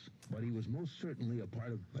Snuggles, but he was most certainly a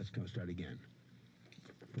part of... Let's go start again.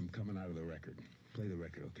 From coming out of the record. Play the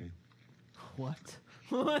record, okay? What?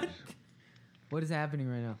 What is happening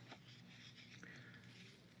right now?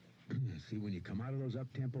 See, when you come out of those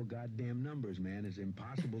up-tempo goddamn numbers, man, it's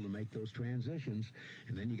impossible to make those transitions,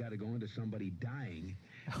 and then you got to go into somebody dying.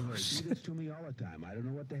 You know, they do this to me all the time. I don't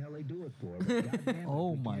know what the hell they do it for, but goddamn it,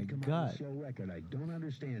 Oh we my can't come out God. with a slow record. I don't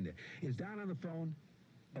understand it. Is Don on the phone?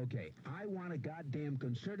 Okay, I want a goddamn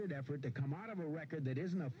concerted effort to come out of a record that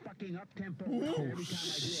isn't a fucking up-tempo record every time I do a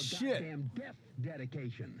shit. goddamn death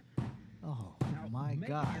dedication. Oh Now, my and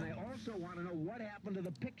God. I also want to know what happened to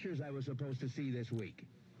the pictures I was supposed to see this week.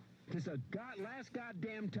 This is last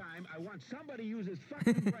goddamn time. I want somebody to use his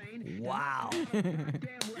fucking brain. and Wow. not talk about a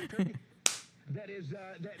goddamn record that is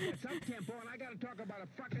that's up tempo, and I got to talk about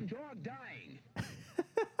a fucking dog dying.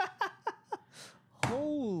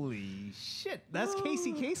 Holy shit! That's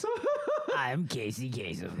Casey Kasem. I'm Casey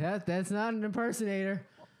Kasem. That's not an impersonator.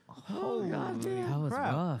 Oh god damn! That was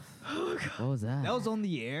crap. rough. What was that? That was on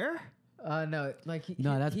the air. No, like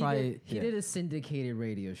No, that's probably- he yeah. did a syndicated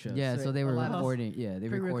radio show. yeah, so they a were lot of recording. Yeah, they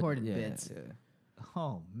pre-recorded recorded bits. Yeah.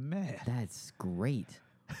 Oh man. That's great.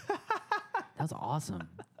 That was awesome.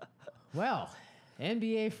 Well,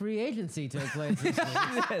 NBA free agency took place this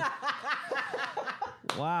week.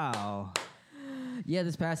 Wow. Yeah,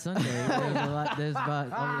 this past Sunday, there's a lot. There's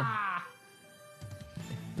about.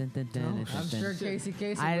 I'm sure Casey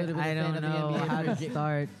Kasem I would have been a fan don't of the know NBA how free to agency.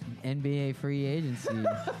 start NBA free agency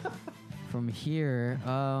from here.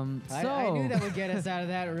 I knew that would get us out of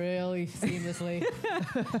that really seamlessly.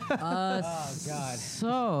 Oh God.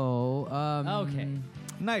 So Okay.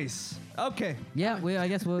 Nice. Okay. Yeah, I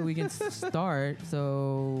guess we can start.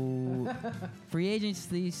 So, free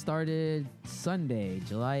agency started Sunday,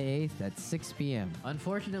 July 8th at 6 p.m.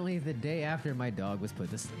 Unfortunately, the day after my dog was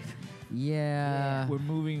put to sleep. Yeah. We're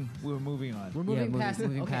moving on. We're moving Yeah, past it.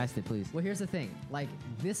 moving Okay. past it, please. Well, here's the thing. Like,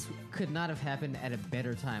 this could not have happened at a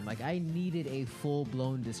better time. Like, I needed a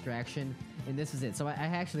full-blown distraction, and this is it. So I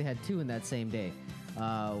actually had two in that same day.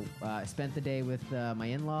 I spent the day with my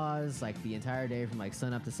in-laws, like the entire day from like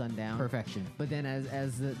sun up to sundown. Perfection. But then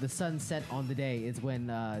as the sun set on the day is when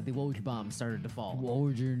the Woj bomb started to fall.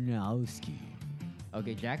 Wojnarowski.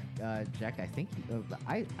 Okay, Jack, I think,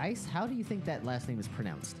 Ice, how do you think that last name is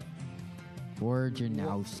pronounced?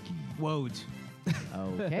 Wojnarowski. Woj.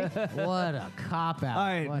 Okay. What a cop out. All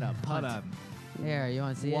right. What a Hold punt. on. Here, you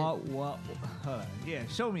want to see it? Hold on. Yeah,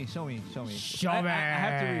 show me. Show I me.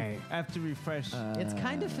 have to refresh. It's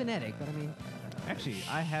kind of phonetic, but I mean, Actually,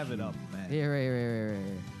 I have it up, man. Here,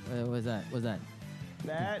 right. What's that?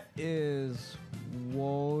 That is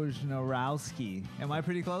Wojnarowski. Am I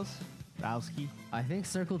pretty close? Rowski. I think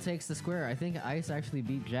circle takes the square. I think Ice actually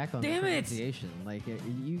beat Jack on Damn the it! pronunciation.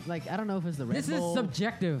 Like I don't know if it's the Red This Bull. is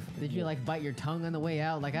subjective. Did you like bite your tongue on the way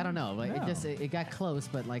out? Like I don't know. Like No. it got close,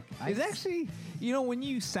 but like It's actually, when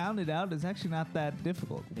you sound it out, it's actually not that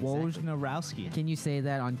difficult. Exactly. Wojnarowski. Can you say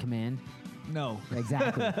that on command? No.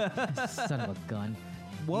 Exactly. Son of a gun.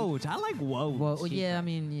 Woj. I like Woj. Well, yeah, I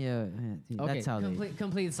mean, yeah. okay. That's how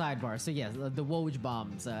complete sidebar. So yes, the Woj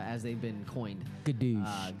bombs, as they've been coined. they.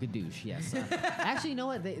 Gadoosh. Gadoosh, yes. Actually, you know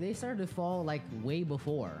what? They started to fall like way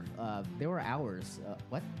before. There were hours.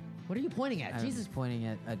 What? What are you pointing at? I'm Jesus. just pointing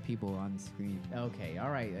at people on screen. Okay,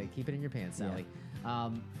 all right. Keep it in your pants, Yeah.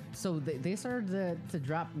 Sally. So they started to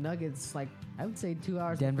drop nuggets like I would say 2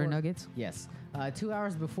 hours. Denver before. Nuggets? Yes, 2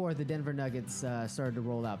 hours before the Denver Nuggets started to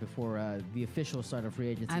roll out, before the official start of free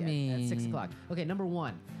agency. I at 6 mean- o'clock. Okay, number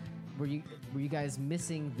one. Were you guys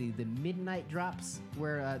missing the midnight drops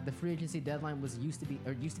where the free agency deadline used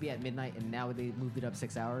to be at midnight and now they moved it up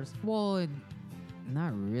 6 hours? Well,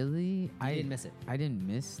 not really. I didn't miss it. I didn't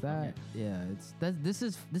miss that. Yeah, this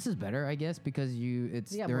is better, I guess, because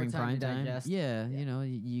it's You got more during time prime to time. digest. Yeah, Yeah.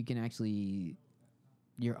 you can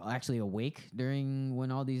you're actually awake during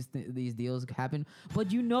when all these deals happen,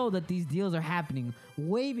 but you know that these deals are happening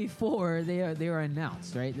way before they are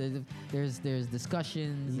announced, right? There's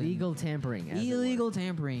discussions, and Illegal tampering. as it were. illegal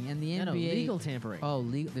tampering, and the No, NBA. no, legal tampering. Oh,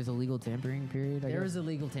 there's a legal tampering period. There is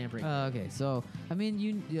illegal tampering. Okay, so I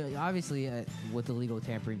mean, obviously with the legal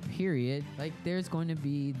tampering period, like there's going to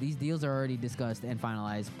be these deals are already discussed and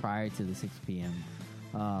finalized prior to the 6 p.m.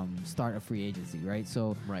 Start of free agency, right?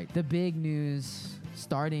 So Right. the big news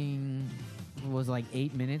starting was like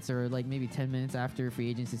 8 minutes or like maybe 10 minutes after free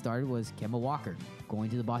agency started was Kemba Walker going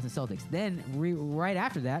to the Boston Celtics. Then right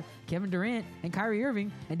after that, Kevin Durant and Kyrie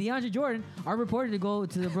Irving and DeAndre Jordan are reported to go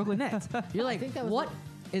to the Brooklyn Nets. You're like, think that was what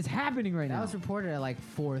is happening right that now? was reported at like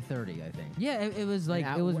 4:30, I think. Yeah, it was like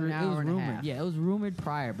An it was hour- an hour and a rumored. half. Yeah, it was rumored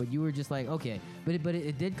prior, but you were just like, okay, but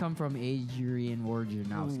it did come from Adrian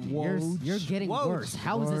Wojnarowski. You're getting Woj. worse.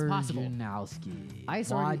 How is this possible? Wojnarowski.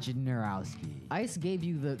 Ice already- Wojnarowski. Ice gave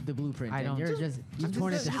you the blueprint. I and don't- you're just- you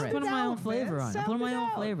torn it to I'm shreds. putting my own Sound it flavor out, on. man. I'm putting my Sound own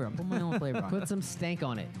it out. flavor. I'm putting my own flavor on. Put some stank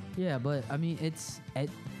on it. Yeah, but I mean,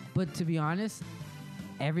 but to be honest,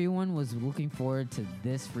 everyone was looking forward to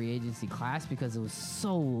this free agency class because it was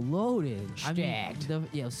so loaded. Stacked.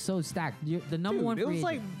 It was so stacked. The number Dude, one it free was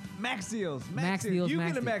like agent- max deals. Max deals, You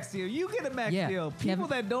max get a deal. max deal. You get a max Yeah, deal. Kevin- People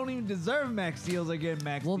that don't even deserve max deals are getting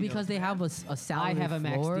max Well, deals. because they have a salary have a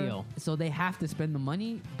max floor, deal. so they have to spend the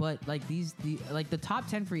money. But like the top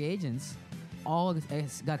 10 free agents all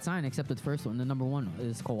got signed except the first one. The number one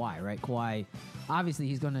is Kawhi, right? Kawhi, obviously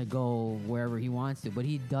he's gonna go wherever he wants to, but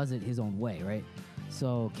he does it his own way, right?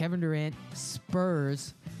 So Kevin Durant,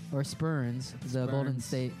 Spurs, the Golden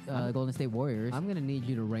State Warriors. I'm gonna need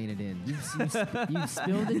you to rein it in. You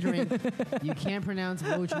spilled the drink. You can't pronounce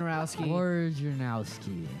Wojnarowski,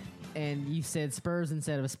 Wojnarowski. and you said Spurs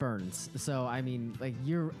instead of Spurns. So I mean, like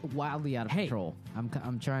you're wildly out of Hey, control.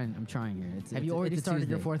 I'm trying here. Have you already it's a started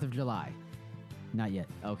your Tuesday. 4th of July? Not yet.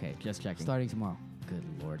 Okay, just checking. Starting tomorrow, Good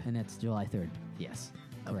Lord. and that's July 3rd. Yes.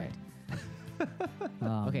 Correct.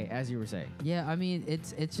 Okay, as you were saying. Yeah, I mean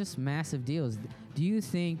it's just massive deals. Do you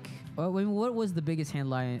think? I mean, what was the biggest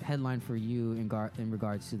headline for you in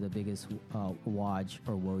regards to the biggest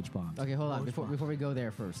Woj bomb? Okay, hold on. Woj Before bomb. we go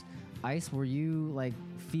there first, Ice, were you like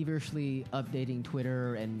feverishly updating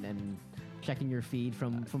Twitter and checking your feed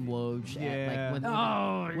from Woj. Yeah.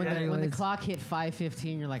 When the clock hit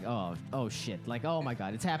 5:15, you're like, oh shit, like oh my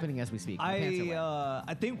god, it's happening as we speak. My pants are wet.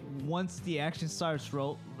 I think once the action started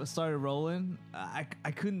rolling, I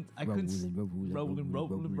couldn't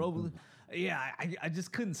rolling. Yeah, I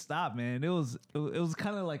just couldn't stop, man. It was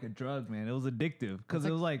kind of like a drug, man. It was addictive because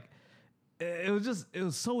it was like. It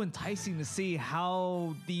was so enticing to see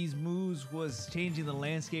how these moves was changing the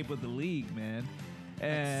landscape of the league, man.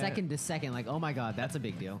 And Second to second, like, oh my god, that's a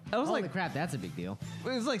big deal. I was Holy like- crap, that's a big deal. it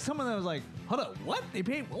was like someone that was like, hold up, what? They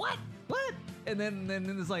paid what? And then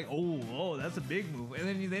it's like, oh, that's a big move.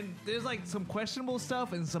 And then there's like some questionable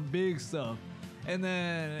stuff and some big stuff. And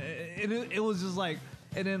then it was just like,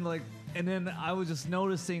 and then I was just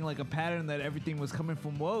noticing like a pattern that everything was coming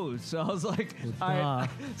from Woj. So I was like, all right.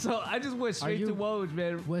 So I just went straight to Woj,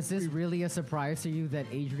 man. Was this really a surprise to you that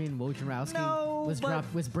Adrian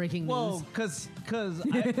Wojnarowski was breaking Well, news? because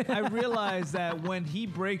I realized that when he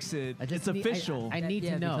breaks it, it's official. I need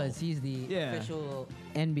to know. because he's the Yeah. official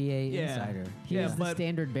NBA Yeah. insider. He Yeah, is the but-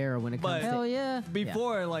 standard bearer when it comes but- to Hell yeah.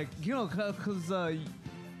 Before, like, you know, because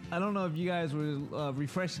I don't know if you guys were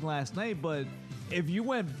refreshing last night, but if you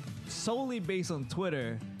went solely based on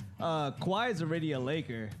Twitter, Kawhi is already a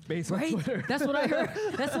Laker based on Right? Twitter. That's what I heard.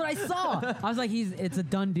 That's what I saw. I was like, it's a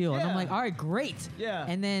done deal. And I'm Yeah. like, all right, great. Yeah.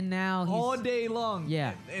 And then now he's all day long.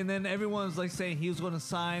 Yeah. And then everyone's like saying he was going to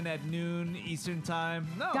sign at noon Eastern time.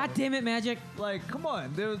 No. God damn it, Magic. Like, come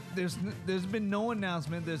on. There's been no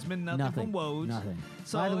announcement. There's been nothing from Woj. Nothing.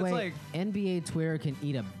 So By the it's way, like, NBA Twitter can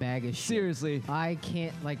eat a bag of shit. seriously. I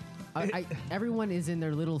can't like. Everyone is in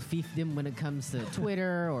their little fiefdom when it comes to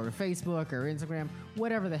Twitter or Facebook or Instagram,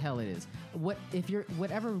 whatever the hell it is.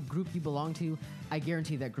 Whatever group you belong to, I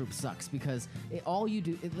guarantee that group sucks because all you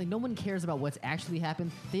do, like no one cares about what's actually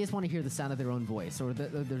happened. They just want to hear the sound of their own voice or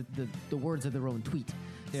the words of their own tweet.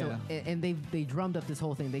 So and they drummed up this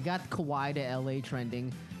whole thing. They got Kawhi to LA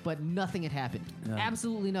trending, but nothing had happened. Yeah.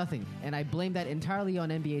 Absolutely nothing. And I blame that entirely on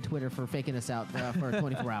NBA Twitter for faking us out for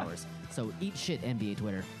 24 hours. So eat shit, NBA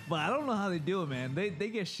Twitter. But I don't know how they do it, man. They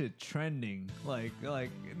get shit trending. Like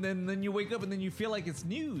then you wake up and then you feel like it's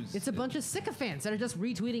news. It's a bunch of sycophants that are just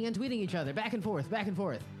retweeting and tweeting each other back and forth, back and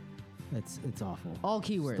forth. It's awful. All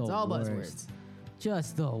keywords, It's the all worst. buzzwords.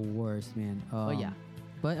 Just the worst, man. Yeah.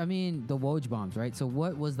 But I mean, the Woj bombs, right? So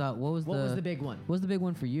what was the big one? What was the big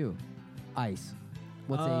one for you? Ice.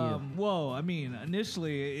 What say you? Well, I mean,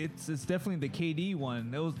 initially it's definitely the KD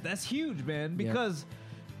one. That's huge, man, because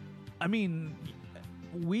I mean,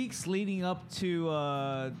 weeks leading up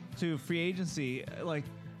to free agency, like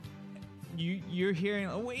you're hearing.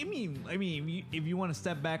 I mean, if you want to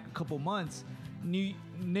step back a couple months,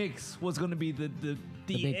 Knicks was going to be the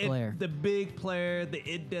big player, the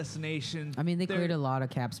it destination. I mean, they cleared a lot of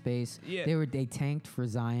cap space. Yeah. They tanked for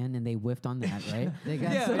Zion and they whiffed on that, right? They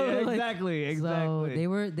got exactly. So they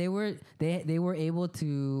were able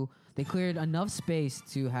to. They cleared enough space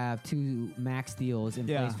to have 2 max deals in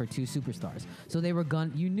place for 2 superstars. So they were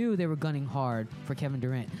you knew they were gunning hard for Kevin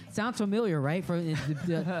Durant. Sounds familiar, right? For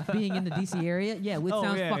being in the DC area, yeah, it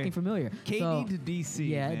sounds fucking familiar. KD to DC.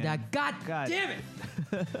 Yeah, man. God damn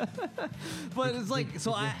it! But it's like,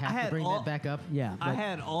 so I have had to bring that back up. Yeah, I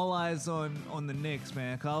had all eyes on the Knicks,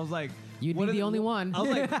 man. Cause I was like, You'd what be are the only one. I was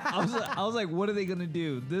like, I was like, what are they gonna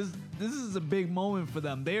do? This is a big moment for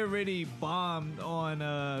them. They already bombed on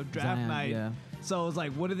draft Zion, night, yeah. so it's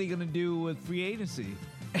like, what are they gonna do with free agency?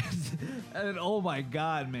 And oh my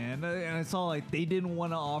god, man! And I saw like they didn't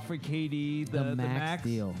want to offer KD the max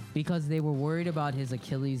deal because they were worried about his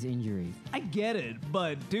Achilles injury. I get it,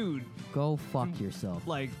 but dude, Go fuck yourself.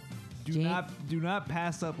 like, do not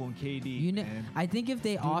pass up on KD. Man. I think if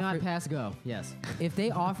they Do not offered pass go. Yes. if they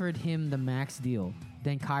offered him the max deal,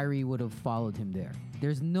 then Kyrie would have followed him there.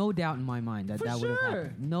 There's no doubt in my mind that For that would have sure.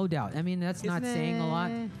 happened. No doubt. I mean, that's not Isn't saying a lot.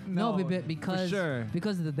 it? No, No, because for sure.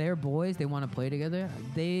 because they're boys, they want to play together.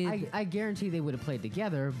 I guarantee they would have played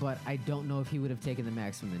together, but I don't know if he would have taken the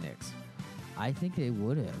max from the Knicks. I think they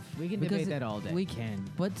would have. We can Because debate that all day. We can.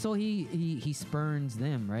 But so he spurns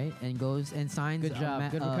them, right? And goes and signs Good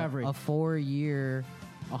job. Good recovery. a 4-year,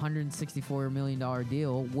 $164 million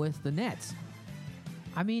deal with the Nets.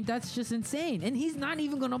 I mean, that's just insane. And he's not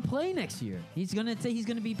even going to play next year. He's going to say he's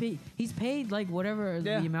going to be paid. He's paid like whatever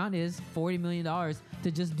the amount is, $40 million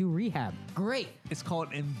to just do rehab. Great. It's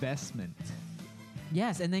called investment.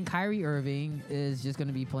 Yes, and then Kyrie Irving is just going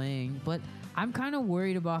to be playing. But I'm kind of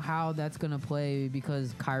worried about how that's going to play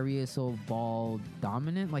because Kyrie is so ball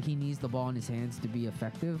dominant. Like, he needs the ball in his hands to be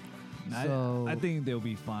effective. So I think they'll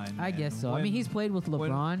be fine. I man. guess so. I When- mean, he's played with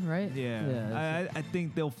when- LeBron, right? Yeah, I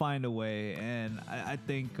think they'll find a way, and I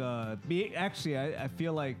think I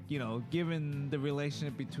feel like given the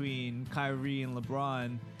relationship between Kyrie and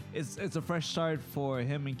LeBron, it's a fresh start for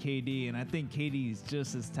him and KD, and I think KD is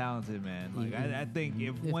just as talented, man. Like I think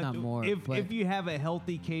If not more, but- if you have a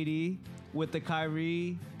healthy KD with the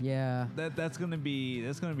Kyrie, Yeah. that's gonna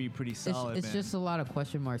be pretty solid. It's man. just a lot of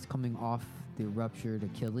question marks coming off the ruptured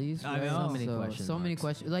Achilles. I right? know. So many question So many marks.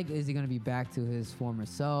 questions. Like, is he going to be back to his former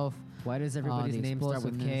self? Why does everybody's The name start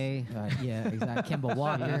with K? explosiveness. Yeah, exactly. Kemba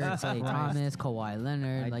Walker, Jesus Klay Christ. Thomas, Kawhi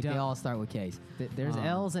Leonard. I Like, they don't- all start with Ks. There's Um,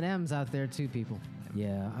 L's and M's out there too, people.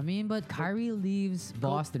 Yeah, I mean, but Kyrie leaves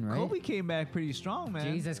Boston, right? Kobe came back pretty strong,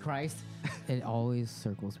 man. Jesus Christ! It always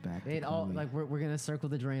circles back. to It all Kobe. like we're gonna circle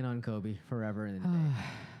the drain on Kobe forever and a day.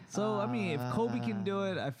 So I mean, if Kobe can do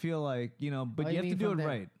it, I feel like but Oh, you have to mean do from it the-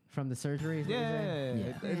 right. From the surgery? is what you're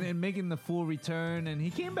saying? Yeah, and making the full return, and he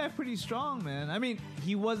came back pretty strong, man. I mean,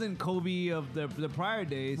 he wasn't Kobe of the prior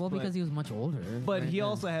days. well, but, because he was much older. but right? he Yeah.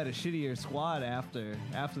 also had a shittier squad after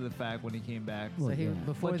the fact when he came back. So Well, he yeah.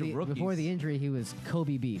 before Bunch of the rookies. before the injury, he was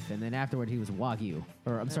Kobe beef, and then afterward he was Wagyu,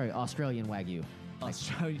 or I'm sorry, Australian Wagyu.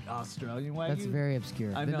 Australian Wagyu. That's very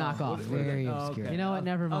obscure. I the know. knockoff. What is Very that? obscure. You know what?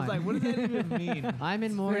 Never I was mind. like, what does that even mean? I'm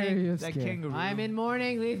in Very mourning. That obscure. kangaroo. I'm in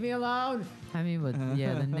mourning. Leave me alone. I mean, but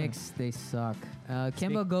yeah, the Knicks, they suck.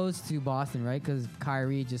 Kemba goes to Boston, right? Because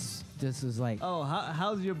Kyrie just was like, Oh,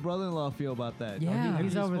 how's your brother-in-law feel about that? Yeah.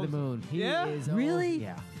 He's over the moon. He Yeah? is Really?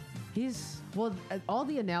 Yeah. He's well. All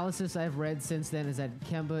the analysis I've read since then is that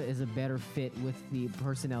Kemba is a better fit with the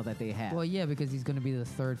personnel that they have. well, yeah, because he's going to be the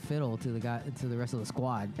third fiddle to the rest of the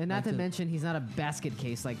squad. And not Like to mention, he's not a basket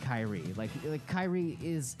case like Kyrie. Like Kyrie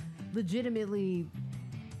is legitimately.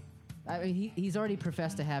 I mean, he's already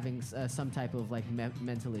professed to having some type of like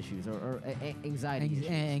mental issues or anxiety issues.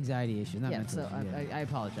 anxiety issues. Not Yeah, mental so issues, yeah. I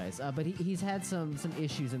apologize, but he's had some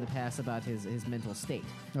issues in the past about his mental state.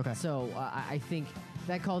 Okay. So I think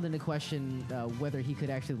that called into question whether he could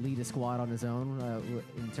actually lead a squad on his own,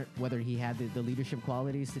 whether he had the leadership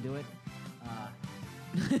qualities to do it.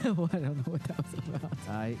 Well, I don't know what that was about.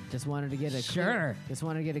 I just wanted to get a Sure.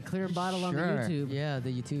 clear bottle on the YouTube. Yeah,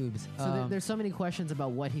 the YouTubes. So there's so many questions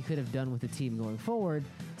about what he could have done with the team going forward.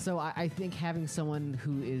 So I think having someone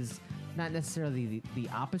who is not necessarily the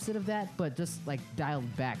opposite of that, but just like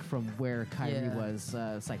dialed back from where Kyrie Yeah. was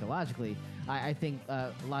psychologically, I think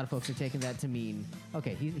a lot of folks are taking that to mean,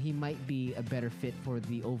 okay, he might be a better fit for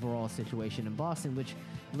the overall situation in Boston, which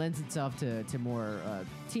lends itself to more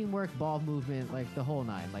teamwork, ball movement, like the whole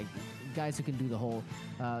nine, like guys who can do the whole,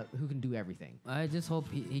 who can do everything. I just hope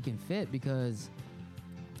he can fit because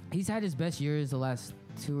he's had his best years the last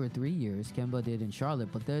 2 or 3 years. Kemba did in Charlotte,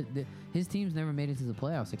 but his team's never made it to the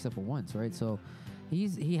playoffs except for once, right? So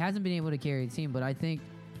he hasn't been able to carry the team. But I think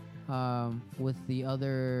with the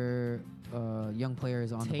other young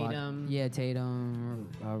players on the bottom, Tatum,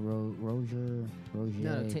 Rozier.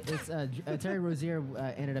 No, it's Terry Rozier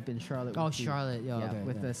ended up in Charlotte. Oh, with the- Charlotte. Yeah, okay,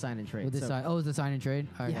 with yeah. the sign and trade. With the So- sign. Oh, it's the sign and trade.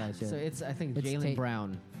 All right, Yeah, gotcha. so it's I think It's Jalen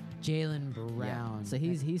Brown. Jalen Brown. Yeah. So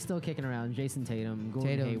he's still kicking around. Jason Tatum,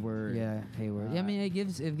 Gordon Hayward. Yeah, Hayward. Yeah, I mean it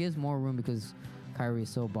gives more room because Kyrie is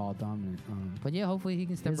so ball dominant. But yeah, hopefully he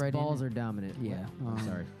can step His right balls in. are dominant. Yeah, I'm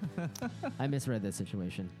sorry. I misread that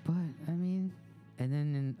situation. But I mean, and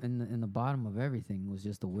then in the bottom of everything was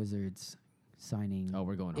just the Wizards signing. Oh,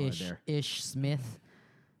 we're going hard there. Ish Smith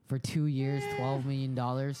for 2 years, $12 million,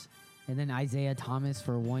 and then Isaiah Thomas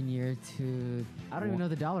for 1 year to. I don't even know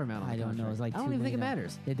the dollar amount. On I the don't know. contract. It's like I don't $2 even think it million.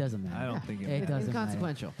 matters. It doesn't matter. I don't think it It matters. doesn't matter.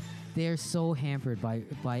 Inconsequential. They're so hampered by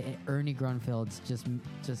Ernie Grunfeld's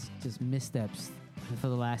just missteps for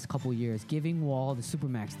the last couple years. Giving Wall the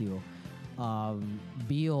supermax deal,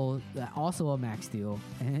 Beal also a max deal,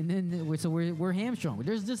 and then we're hamstrung.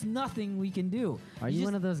 There's just nothing we can do. Are you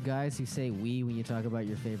one of those guys who say "we" when you talk about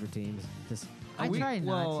your favorite teams? Just I try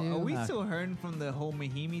not to. Are we still hurting from the whole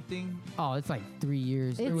Mahimi thing? Oh, it's like 3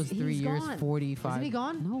 years. It was 3 he's years, gone. 45. Isn't he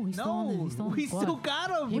gone? No, he's still on the, he's still on the we squad. still got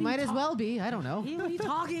him. he might as well be. I don't know. What are you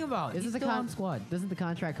talking about? Is He's this a still on the squad. Doesn't the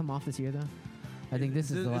contract come off this year though? I think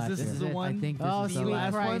this is the last this year. the one? I think this Oh, is the sweet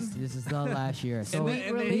last Christ. one. This is the last year. So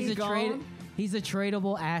then he's he's a gone? He's a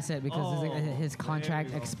tradable asset because Oh, his there contract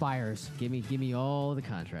we go. expires. Give me all the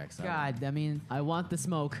contracts. God, I mean, I want the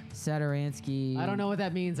smoke. Saturansky. I don't know what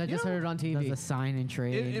that means. I just heard it on Does TV. a sign and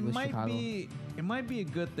trade It with might Chicago. be a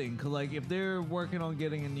good thing because like if they're working on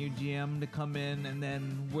getting a new GM to come in and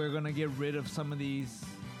then we're gonna get rid of some of these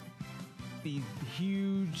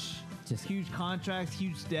huge contracts,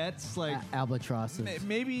 huge dets, like Albatrosses.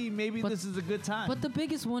 maybe But- this is a good time. But the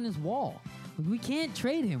biggest one is Wall. We can't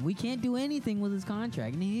trade him. We can't do anything with his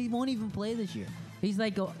contract, and he won't even play this year. He's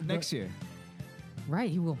like Next year. Right,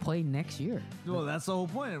 he will play next year. Well, that's the whole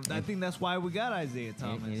point. I think that's why we got Isaiah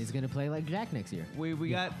Thomas. And he's going to play like Jack next year. We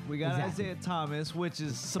got exactly. Isaiah Thomas, which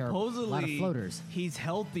is Terrible. A lot of supposedly floaters. he's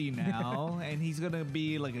healthy now, and he's gonna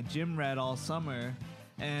be like a gym rat all summer.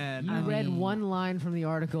 And You I read mean- one line from the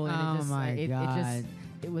article, and Oh it just, my it God. just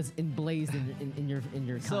it was emblazed in your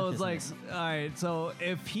so it's like, consciousness. all right. So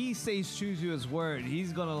if he stays true to his word,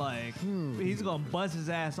 he's gonna he's gonna bust his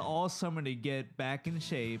ass all summer to get back in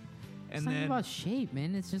shape, It's and not then about shape,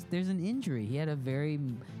 man. It's just there's an injury. He had a very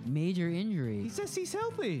major injury. he says he's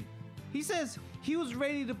healthy. He says he was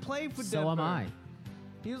ready to play for So Denver. am I.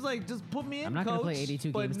 He was like, just put me in, I'm not gonna coach. play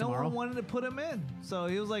 82 but games no tomorrow. one wanted to put him in. So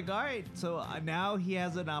he was like, all right. So now he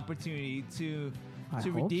has an opportunity to I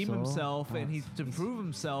hope redeem so. himself and he's to prove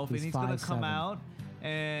himself, and he's gonna come 5'7". out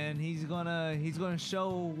and he's gonna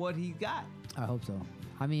show what he got. I hope so.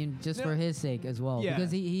 I mean, just Yeah. for his sake as well, Yeah,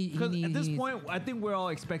 because he at this needs- point, I think we're all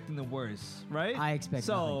expecting the worst, right? I expect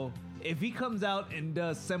so. If he comes out and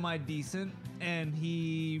does semi decent and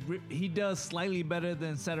he does slightly better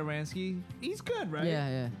than Sadaransky, he's good, right?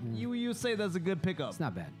 Yeah. You say that's a good pickup. It's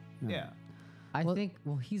not bad. No. Yeah. I Well- think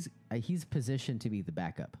he's positioned to be the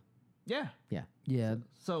backup. Yeah. Yeah. Yeah.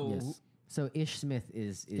 So Yes. So Ish Smith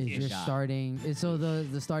is Is your your guy. starting? So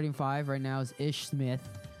the starting five right now is Ish Smith,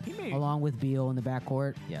 he may along with Beal in the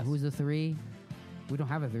backcourt. Yes. Who's the three? We don't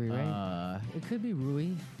have a three, right? It could be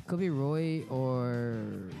Rui. Could be Roy or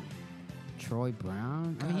Troy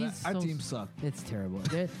Brown. I mean, he's our so team sucked. It's terrible.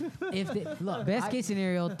 If they, Look, best I- case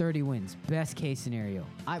scenario, 30 wins. Best case scenario.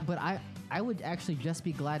 I would actually just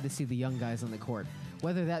be glad to see the young guys on the court.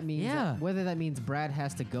 Whether that means Yeah. whether that means Brad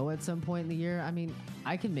has to go at some point in the year, I mean,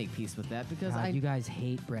 I can make peace with that because God, you guys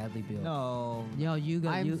hate Bradley Beal. No. Yo,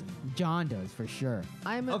 I'm- John does for sure.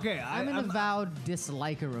 I'm I'm- an avowed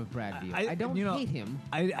disliker of Brad Beal. I don't hate him.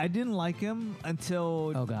 I didn't like him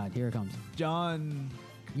until Oh God, here it comes. John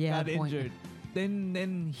Yeah, got point- injured.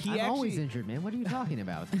 Then he I'm actually always injured, man. What are you talking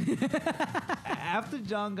about? after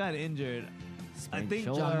John got injured, I think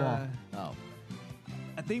Shoulder. Oh,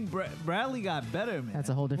 I think Bradley got better, man. that's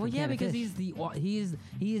a whole Well, different. yeah, can of because fish.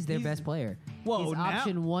 he is their He's- best player. well, He's now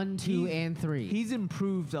option 1, 2, he's- and 3. He's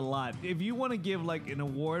improved a lot. If you want to give like an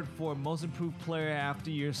award for most improved player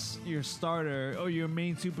after your starter or your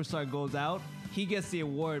main superstar goes out, he gets the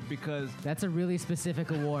award because That's a really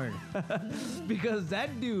specific award. that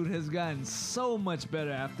dude has gotten so much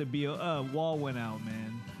better after Wall went out, man.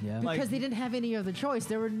 Yeah. Like- Because they didn't have any other choice.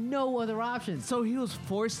 There were no other options. So he was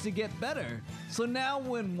forced to get better. So now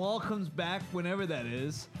when Wall comes back, whenever that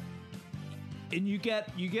is, and you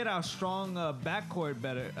get our strong backcourt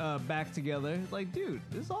back together, like, dude,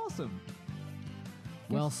 this is awesome.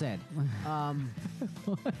 Well said. I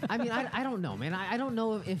mean, I don't know, man. I don't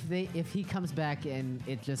know if he comes back and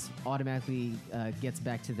it just automatically gets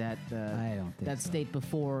back to that I don't think that so. state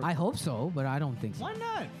before. I hope so, but I don't think so. Why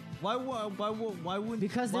not? Why wouldn't?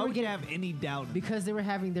 Because they why were would you getting- have any doubt? because they were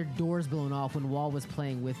having their doors blown off when Wall was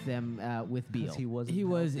playing with them with Beal. he wasn't. He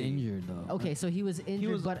was healthy. injured though. Okay, so he was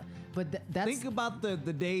injured, was- but that's Think about the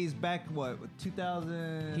days back. What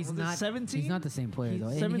 2000? He's was not- 17. He's not the same player He's though.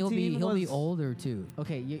 And he'll 17 be was- older too.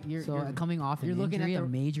 okay. You're So you're, coming off an you're looking injury, at a the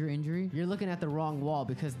major injury. You're looking at the wrong Wall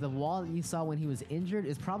because the Wall you saw when he was injured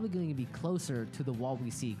is probably going to be closer to the Wall we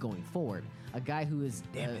see going forward. A guy who is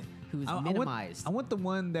who is minimized. I want the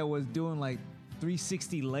one that was doing like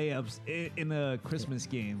 360 layups in a Christmas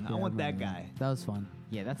game. I Yeah, want that remember guy. That was fun.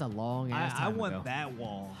 Yeah, that's a long ass I time want ago. that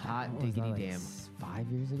Wall. Hot What was that, diggity like, damn. 5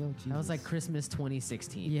 years ago. That was like Jesus. Christmas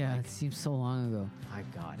 2016. Yeah, Like, it seems so long ago. my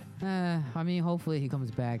God. I mean, hopefully he comes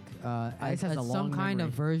back Ice has a as long some kind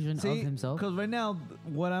of memory. version of himself. Because right now,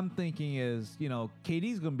 what I'm thinking is,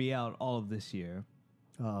 KD's gonna be out all of this year.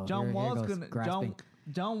 Oh, John here Wall's goes gonna grasping.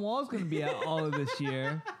 John Wall's gonna be out all of this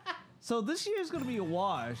year. So this year is gonna be a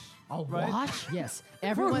wash. A right? wash? Yes.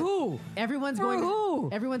 Everyone, who? Everyone's For going. who?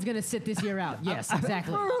 Everyone's going to sit this year out. Yes,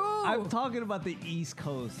 exactly. I'm talking about the East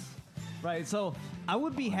Coast, right? So I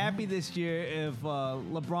would be happy this year if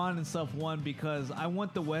LeBron and stuff won because I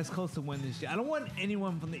want the West Coast to win this year. I don't want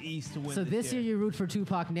anyone from the East to win. So this year you root for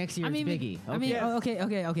Tupac. Next year I mean, it's Biggie. I mean, Yes. okay. I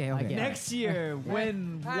get it. next year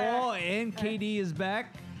when Wall and KD is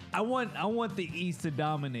back, I want the East to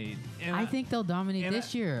dominate. And I think they'll dominate and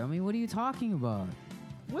this year. I mean, what are you talking about?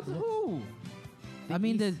 with who? I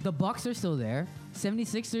mean, the Bucks are still there.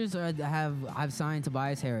 76ers have signed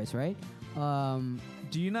Tobias Harris, right?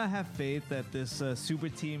 do you not have faith that this super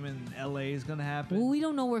team in LA is gonna happen? Well, we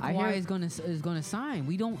don't know where I hear- Kawhi is gonna sign.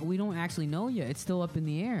 We don't actually know yet. It's still up in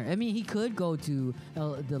the air. I mean, he could go to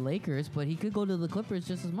the Lakers, but he could go to the Clippers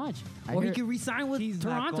just as much, I or he hear- could resign with He's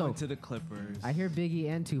not Toronto. going to the Clippers. I hear Biggie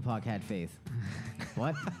and Tupac had faith.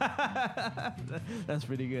 What? That's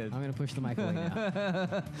pretty good. I'm gonna push the mic away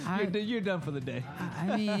now. You're done for the day.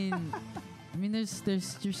 I mean, there's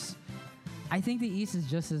just. I think the East is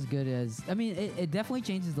just as good as. I mean, it definitely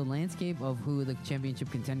changes the landscape of who the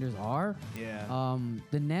championship contenders are. Yeah.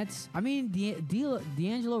 The Nets. I mean,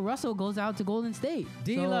 D'Angelo Russell goes out to Golden State.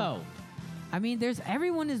 D'Lo. So, I mean,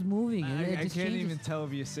 everyone is moving. And it I just can't changes. even tell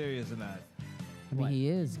if you're serious or not. I mean, he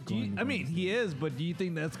is. Do you, going to I mean, Golden he is, but do you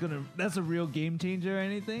think that's a real game changer or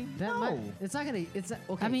anything? That no. might, it's not gonna. It's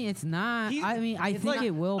okay. I mean, it's not. He's- I mean, I it's think like,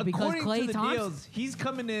 it will because according Klay to the Thompson. deals, he's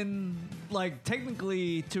coming in like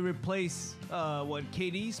technically to replace what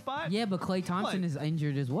KD's spot. Yeah, but Klay Thompson What? is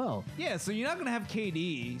injured as well. Yeah, so you're not gonna have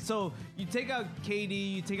KD. So you take out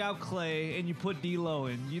KD, you take out Clay, and you put D'Lo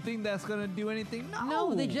in. You think that's gonna do anything? No.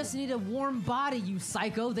 no, they just need a warm body, you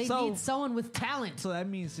psycho. They So- need someone with talent. So that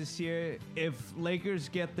means this year, if Lakers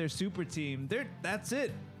get their super team, that's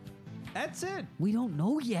it. That's it. We don't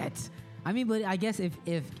know yet. I mean, but I guess if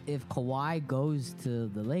Kawhi goes to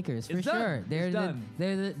the Lakers, for It's done. sure, It's they're done.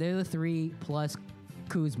 they're the 3 plus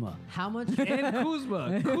Kuzma. How much? And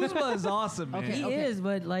Kuzma. Kuzma is awesome, man. Okay, He is,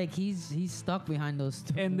 but like he's stuck behind those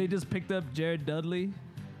two And they just picked up Jared Dudley.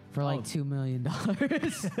 for like $2 million.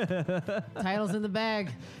 Titles in the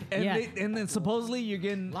bag. And, Yeah. and then supposedly you're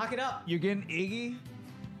getting Lock it up. Iggy.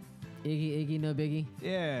 Iggy, no biggie.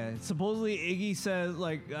 Yeah, supposedly Iggy says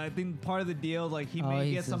like I think part of the deal like he Oh, may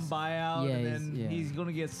he get some says- buyout yeah, and he's- then yeah. he's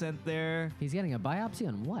gonna get sent there. He's getting a biopsy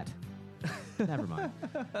on what? Never mind.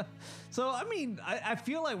 So I mean I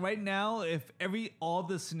feel like right now if all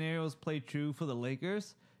the scenarios play true for the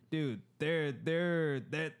Lakers, dude,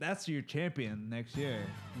 that's your champion next year.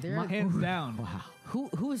 They're- Hands down. Wow.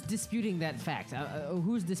 Who is disputing that fact?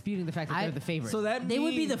 Who's disputing the fact that they're the favorite? So that They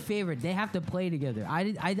would be means- the favorite. They have to play together.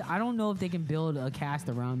 I don't know if they can build a cast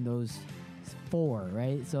around those 4,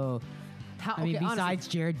 right? So, How, I mean, okay, honestly, besides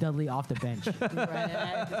Jared Dudley off the bench, right,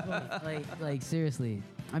 at this point, like seriously.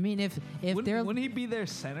 I mean, if they're wouldn't he be their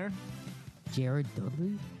center? Jared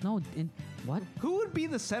Dudley, no, what? Who would be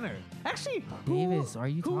the center? Actually, Davis, are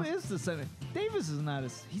you Who talking- is the center? Davis is not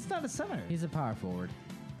he's not a center. he's a power forward.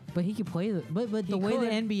 But he could play the. But the He way the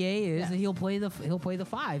could. NBA is, Yes. he'll play the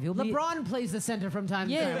 5. He'll be, LeBron plays the center from time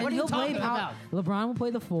to Yeah, time. and What are you he'll play talking about? LeBron will play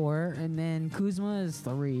the 4, and then Kuzma is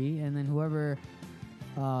 3, and then whoever.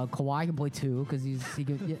 Kawhi can play 2 because he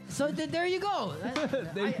could. Yeah. So there you go.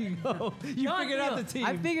 There you go. You Done figured out deal. the team.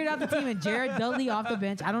 I figured out the team, and Jared Dudley off the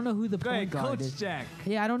bench. I don't know who the Go point ahead, guard Coach is. Jack.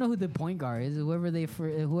 Yeah, I don't know who the point guard is.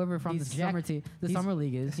 Whoever from He's the Jack- summer team, the he's- summer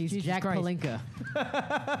league is. He's Jesus Jack Christ. Palinka.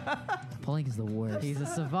 Palinka's the worst. He's a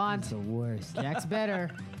savant. the worst. Jack's better.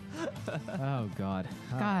 Oh God.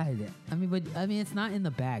 God, I mean, it's not in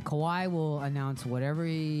the bag. Kawhi will announce whatever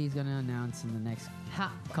he's gonna announce in the next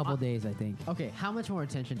couple days. I think Okay, how much more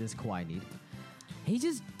attention does Kawhi need? he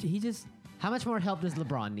just How much more help does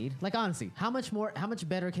LeBron need? Like honestly, how much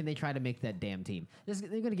better can they try to make that damn team?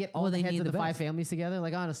 They're gonna get all Well, the they heads need of the the 5 best. families together.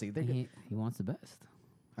 Like honestly, they're he wants the best.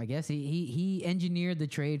 I guess he engineered the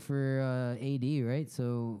trade for AD, right?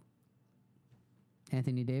 So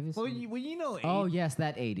Anthony Davis. Well, you know. Oh yes,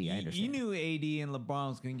 that 80. I You understand. knew AD and LeBron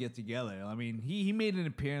was gonna get together. I mean, he made an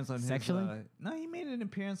appearance on Sexually? his. No, he made an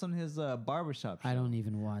appearance on his barbershop show. I don't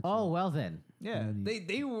even watch. Oh well then. Yeah,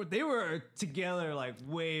 they were together like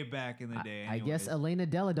way back in the day. I guess anyways. Elena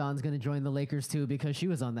Deladon's gonna join the Lakers too because she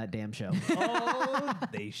was on that damn show. Oh,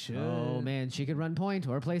 they should. Oh man, she could run point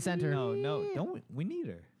or play center. No, don't we need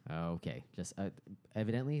her? Okay, just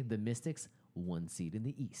evidently the Mystics 1 seed in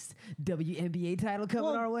the East. WNBA title coming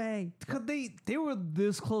Well, our way. Cause they were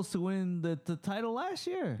this close to winning the title last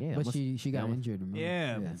year. Yeah, but almost, she got almost- injured. Remember?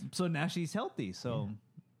 Yeah. So now she's healthy. So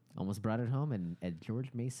almost brought it home and at George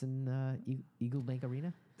Mason Eagle Bank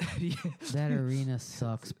Arena. That arena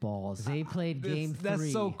sucks balls. They played game 3.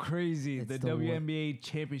 That's so crazy. It's the the wor- WNBA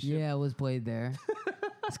championship. Yeah, it was played there.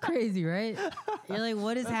 It's crazy, right? You're like,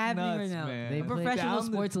 what is That's happening nuts, right now? man. They The played professional Down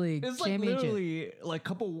the- sports league It's like championship. literally like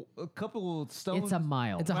a couple stones. It's a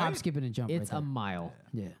mile. It's a hop, right? skip, and a jump. It's right a there. mile.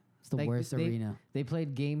 Yeah, it's the Like, worst arena. They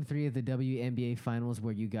played game 3 of the WNBA finals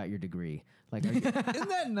where you got your degree. Like, are you, Isn't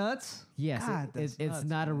that nuts? yes, God, that's it's nuts,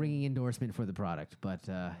 not a man. ringing endorsement for the product, but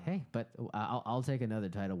hey, but I'll take another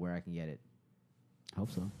title where I can get it.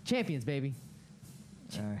 Hope so. Champions, baby.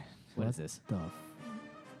 All right. What is this? Stuff.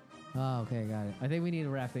 Oh, okay, got it. I think we need to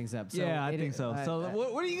wrap things up. So yeah, I it think is- so. So,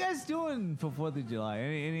 what are you guys doing for 4th of July?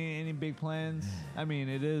 Any big plans? I mean,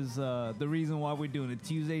 it is the reason why we're doing a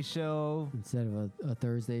Tuesday show. Instead of a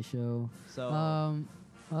Thursday show. So,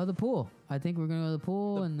 The pool. I think we're gonna go to the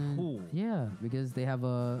pool The and then pool. yeah, because they have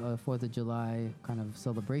a 4th of July kind of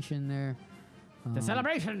celebration there. the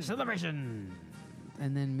celebration.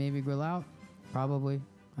 And then maybe grill out. Probably.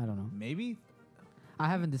 I don't know. maybe I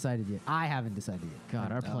haven't decided yet.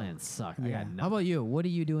 God, our plans suck. I Yeah. got How about you? What are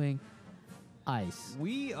you doing? Ice.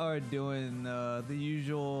 we are doing the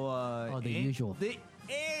usual. The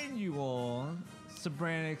annual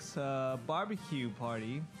Sobranics barbecue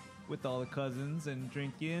party with all the cousins and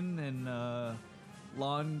drinking and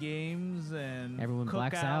lawn games and Everyone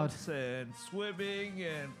blacks out. cookouts and swimming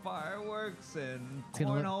and fireworks and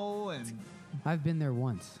gonna look- cornhole and I've been there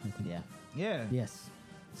once. I think. Yeah. yeah. Yes.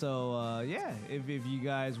 So yeah, if you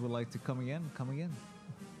guys would like to come again, come again.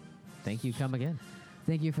 Thank you. Come again.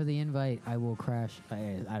 Thank you for the invite. I will crash.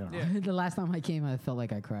 I don't know. Yeah. The last time I came, I felt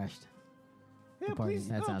like I crashed. Yeah, party. please,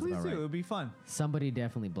 That sounds please about do. right. It'll be fun. Somebody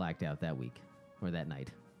definitely blacked out that week or that night.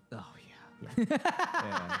 Oh yeah.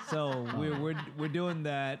 Yeah. So we're doing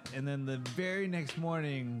that, and then the very next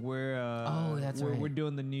morning we're that's we're, right. we're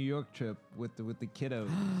doing the New York trip with the kiddos.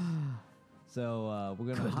 So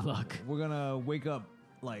we're gonna Good luck. We're gonna wake up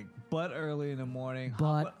like butt early in the morning.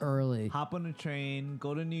 But early. Hop on a train,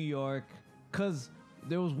 go to New York, cause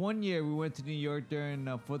there was one year we went to New York during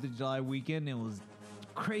 4th of July weekend. And it was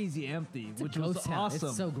crazy empty, which was Ghost town. awesome.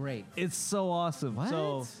 It's so great. It's so awesome.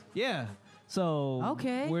 So What? yeah. So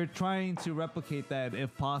Okay. we're trying to replicate that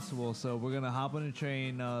if possible. So we're gonna hop on a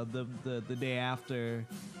train the day after,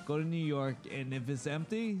 go to New York, and if it's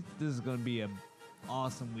empty, this is gonna be a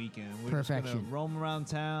awesome weekend. We're just Perfection. gonna roam around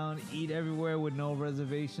town, eat everywhere with no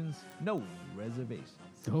reservations. No reservations.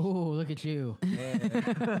 Oh, look at you.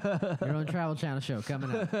 Your own Travel Channel show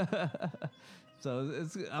coming up. So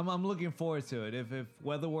I'm looking forward to it. If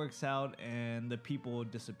weather works out and the people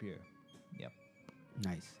disappear. Yep.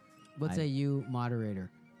 Nice. What say you, moderator?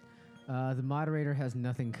 The moderator has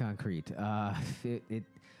nothing concrete.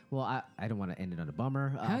 Well, I don't want to end it on a bummer.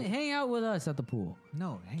 Hang out with us at the pool.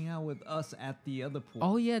 No, hang out with us at the other pool.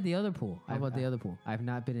 Oh yeah, the other pool. How about the other pool? I've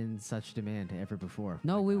not been in such demand ever before.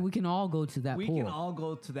 No, we can all go to that we pool. can all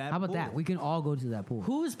go to that. How about pool. that? We can all go to that pool.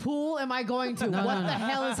 Whose pool am I going to? No, What no, the no.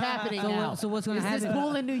 hell is happening So now? what- so what's gonna is this happen-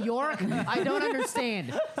 pool in New York? I don't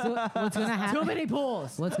understand. So what's gonna happen? Too many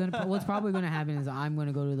pools. What's probably gonna happen is I'm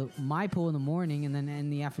gonna go to my pool in the morning, and then in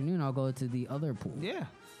the afternoon I'll go to the other pool. Yeah.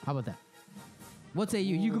 How about that? What say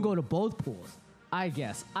you? You can go to both pools. I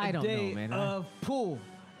guess. I A don't day know, man. of pool.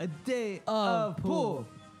 A day of pool.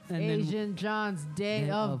 And then Asian John's Day Day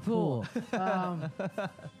of of Pool.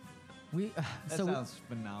 We That so sounds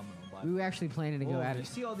phenomenal. By we were actually planning to go Whoa, at you it.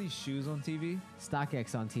 see all these shoes on TV?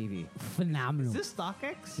 StockX on TV. phenomenal. Is this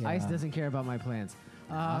StockX? Yeah. Ice doesn't care about my plans.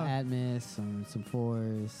 Atmos, some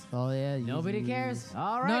Force. Oh yeah. Nobody Yeezys. cares.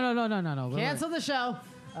 All right. No. Wait, Cancel the show.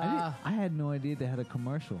 I had no idea they had a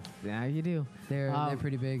commercial. Now you do. They're Um,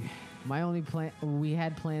 pretty big. My only plan, we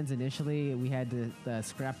had plans initially. We had to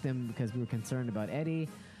scrap them because we were concerned about Eddie,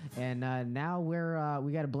 and now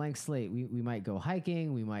we got a blank slate. We might go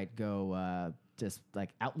hiking. We might go just like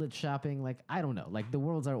outlet shopping. Like I don't know. Like the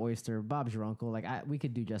world's our oyster. Bob's your uncle. Like we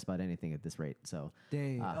could do just about anything at this rate. So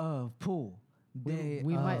Day of pool. Day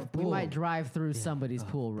we of might drive through somebody's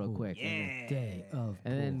pool real quick, Yeah. Day of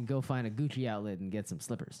and then go find a Gucci outlet and get some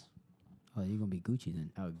slippers. Oh, you're gonna be Gucci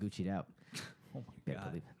then. Oh, Gucci'd out. Oh my Can't god.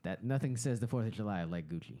 believe that. Nothing says the 4th of July like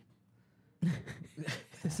Gucci.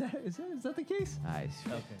 Is that the case?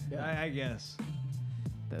 Okay. I guess.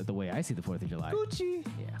 The way I see the 4th of July. Gucci.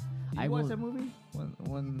 Yeah. Did I you watch will- that movie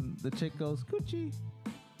when the chick goes Gucci?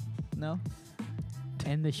 No.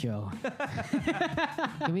 End the show.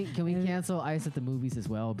 Can we cancel Ice at the Movies as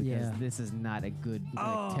well? Because Yeah. this is not a good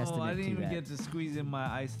Oh, testament I didn't to even that. get to squeeze in my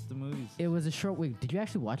ice at the movies. It was a short week. Did you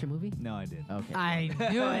actually watch a movie? No, I did. Okay. I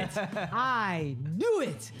knew it. I knew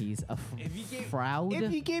it. He's a If you gave fraud.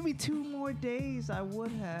 If you gave me 2 more days, I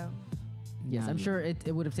would have. Yes, Nah, I'm you- sure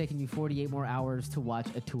it would have taken you 48 more hours to watch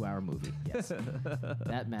a 2-hour movie. Yes.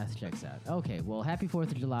 That math checks out. Okay, well, happy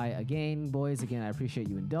 4th of July again, boys. Again, I appreciate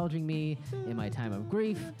you indulging me in my time of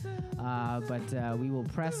grief. But we will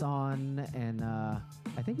press on, and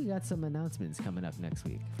I think we got some announcements coming up next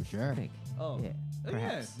week. For sure. I think. Oh. Yeah. Oh,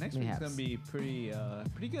 Perhaps. yeah, next Mayhaps. week's gonna be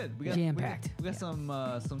pretty good. We got Jam-packed. We got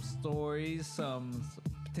some stories, some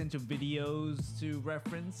potential videos to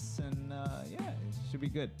reference, and yeah, it should be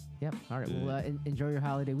good. Yep. All right. Well, enjoy your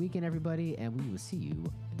holiday weekend, everybody, and we will see you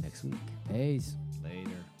next week. Peace. Later.